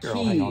Black Keys.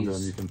 Hang on to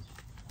them. You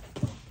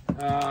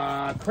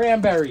can...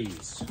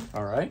 Cranberries.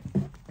 All right.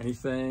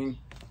 Anything?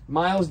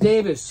 Miles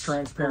Davis.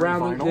 Transparent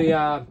around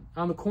vinyl.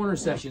 On the corner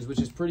sessions, which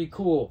is pretty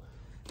cool.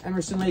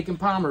 Emerson, Lake and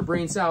Palmer,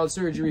 Brain Salad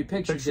Surgery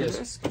Picture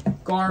Disc.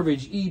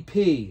 Garbage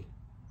EP.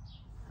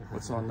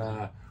 What's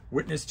on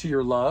Witness to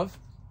Your Love?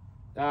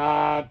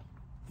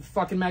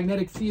 Fucking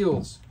Magnetic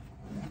Fields.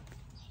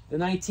 The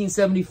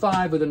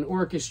 1975 with an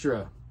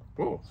orchestra.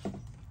 Whoa.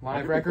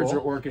 Live records or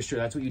orchestra.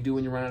 That's what you do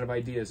when you run out of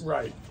ideas.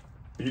 Right.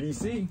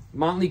 BBC.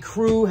 Motley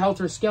Crue,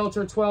 Helter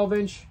Skelter,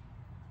 12-inch.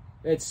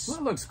 It's well,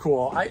 that looks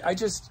cool. I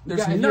just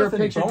there's if nothing you're a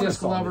picture bonus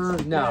disc on lover,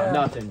 this. no,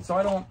 nothing. So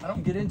I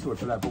don't get into it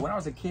for that. But when I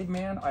was a kid,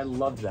 man, I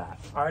loved that.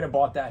 I'd have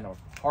bought that in a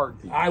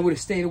heartbeat. I would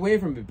have stayed away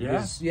from it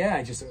because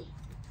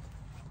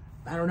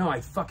I don't know. I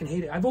fucking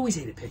hate it. I've always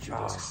hated picture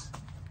discs.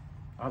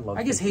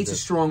 I guess hate's a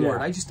strong word.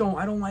 I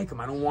don't like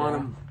them. I don't want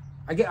them.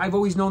 I've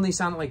always known they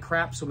sounded like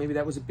crap, so maybe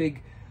that was a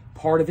big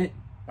part of it.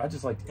 I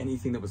just liked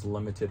anything that was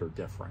limited or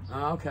different.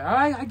 Okay,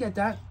 I get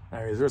that.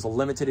 Anyways, there's a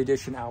limited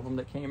edition album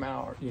that came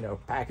out,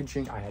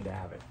 packaging, I had to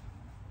have it.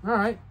 All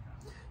right.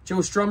 Joe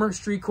Strummer,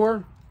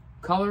 Streetcore,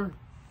 Color,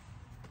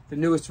 the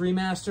newest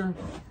remaster,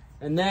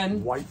 and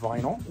then white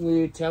vinyl.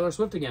 We Taylor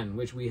Swift again,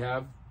 which we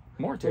have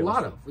More A Taylor lot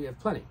Swift. of. We have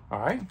plenty. All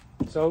right.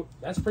 So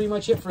that's pretty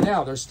much it for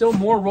now. There's still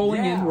more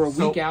rolling in. We're a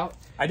week out.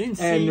 I didn't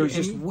see and there's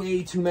any... just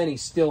way too many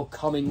still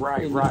coming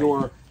in the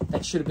door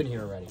that should have been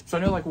here already. So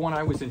I know, like, one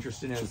I was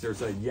interested in is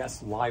there's a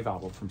Yes live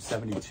album from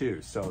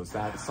 '72. So is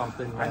that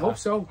something? I hope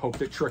so. Hope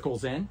that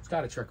trickles in. It's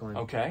got to trickle in.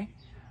 Okay.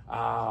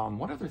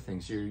 What other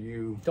things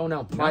you don't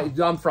know?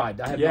 No. I'm fried.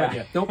 I have no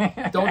idea. Nope.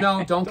 Don't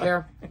know. Don't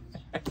care.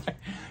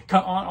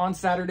 Come on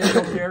Saturday.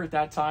 Don't care at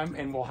that time,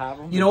 and we'll have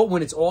them. You know,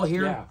 when it's all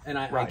here, Yeah, and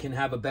I can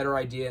have a better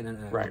idea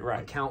and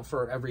account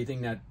for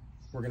everything that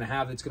we're gonna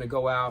have that's gonna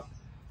go out,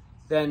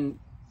 then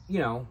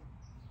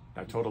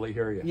I totally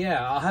hear you.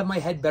 Yeah, I'll have my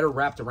head better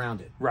wrapped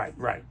around it. Right.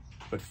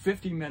 But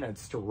 50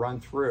 minutes to run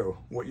through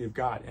what you've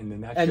got, and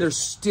then that's there's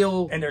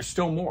still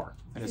more,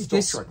 and it's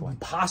still trickling.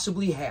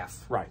 Possibly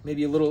half. Right.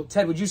 Maybe a little.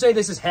 Ted, would you say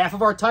this is half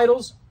of our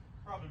titles?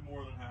 Probably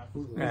more than half.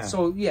 Yeah.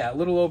 So yeah, a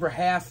little over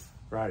half.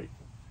 Right.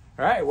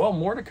 All right. Well,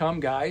 more to come,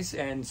 guys,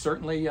 and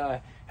certainly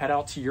head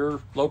out to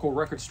your local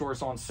record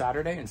stores on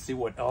Saturday and see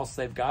what else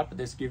they've got. But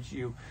this gives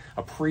you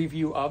a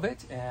preview of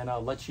it, and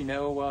lets you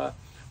know.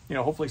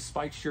 Hopefully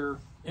spikes your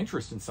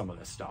interest in some of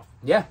this stuff.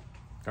 Yeah.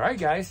 All right,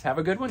 guys. Have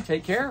a good one.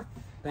 Take care.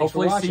 Thanks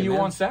Hopefully for watching, see you man.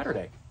 on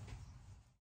Saturday.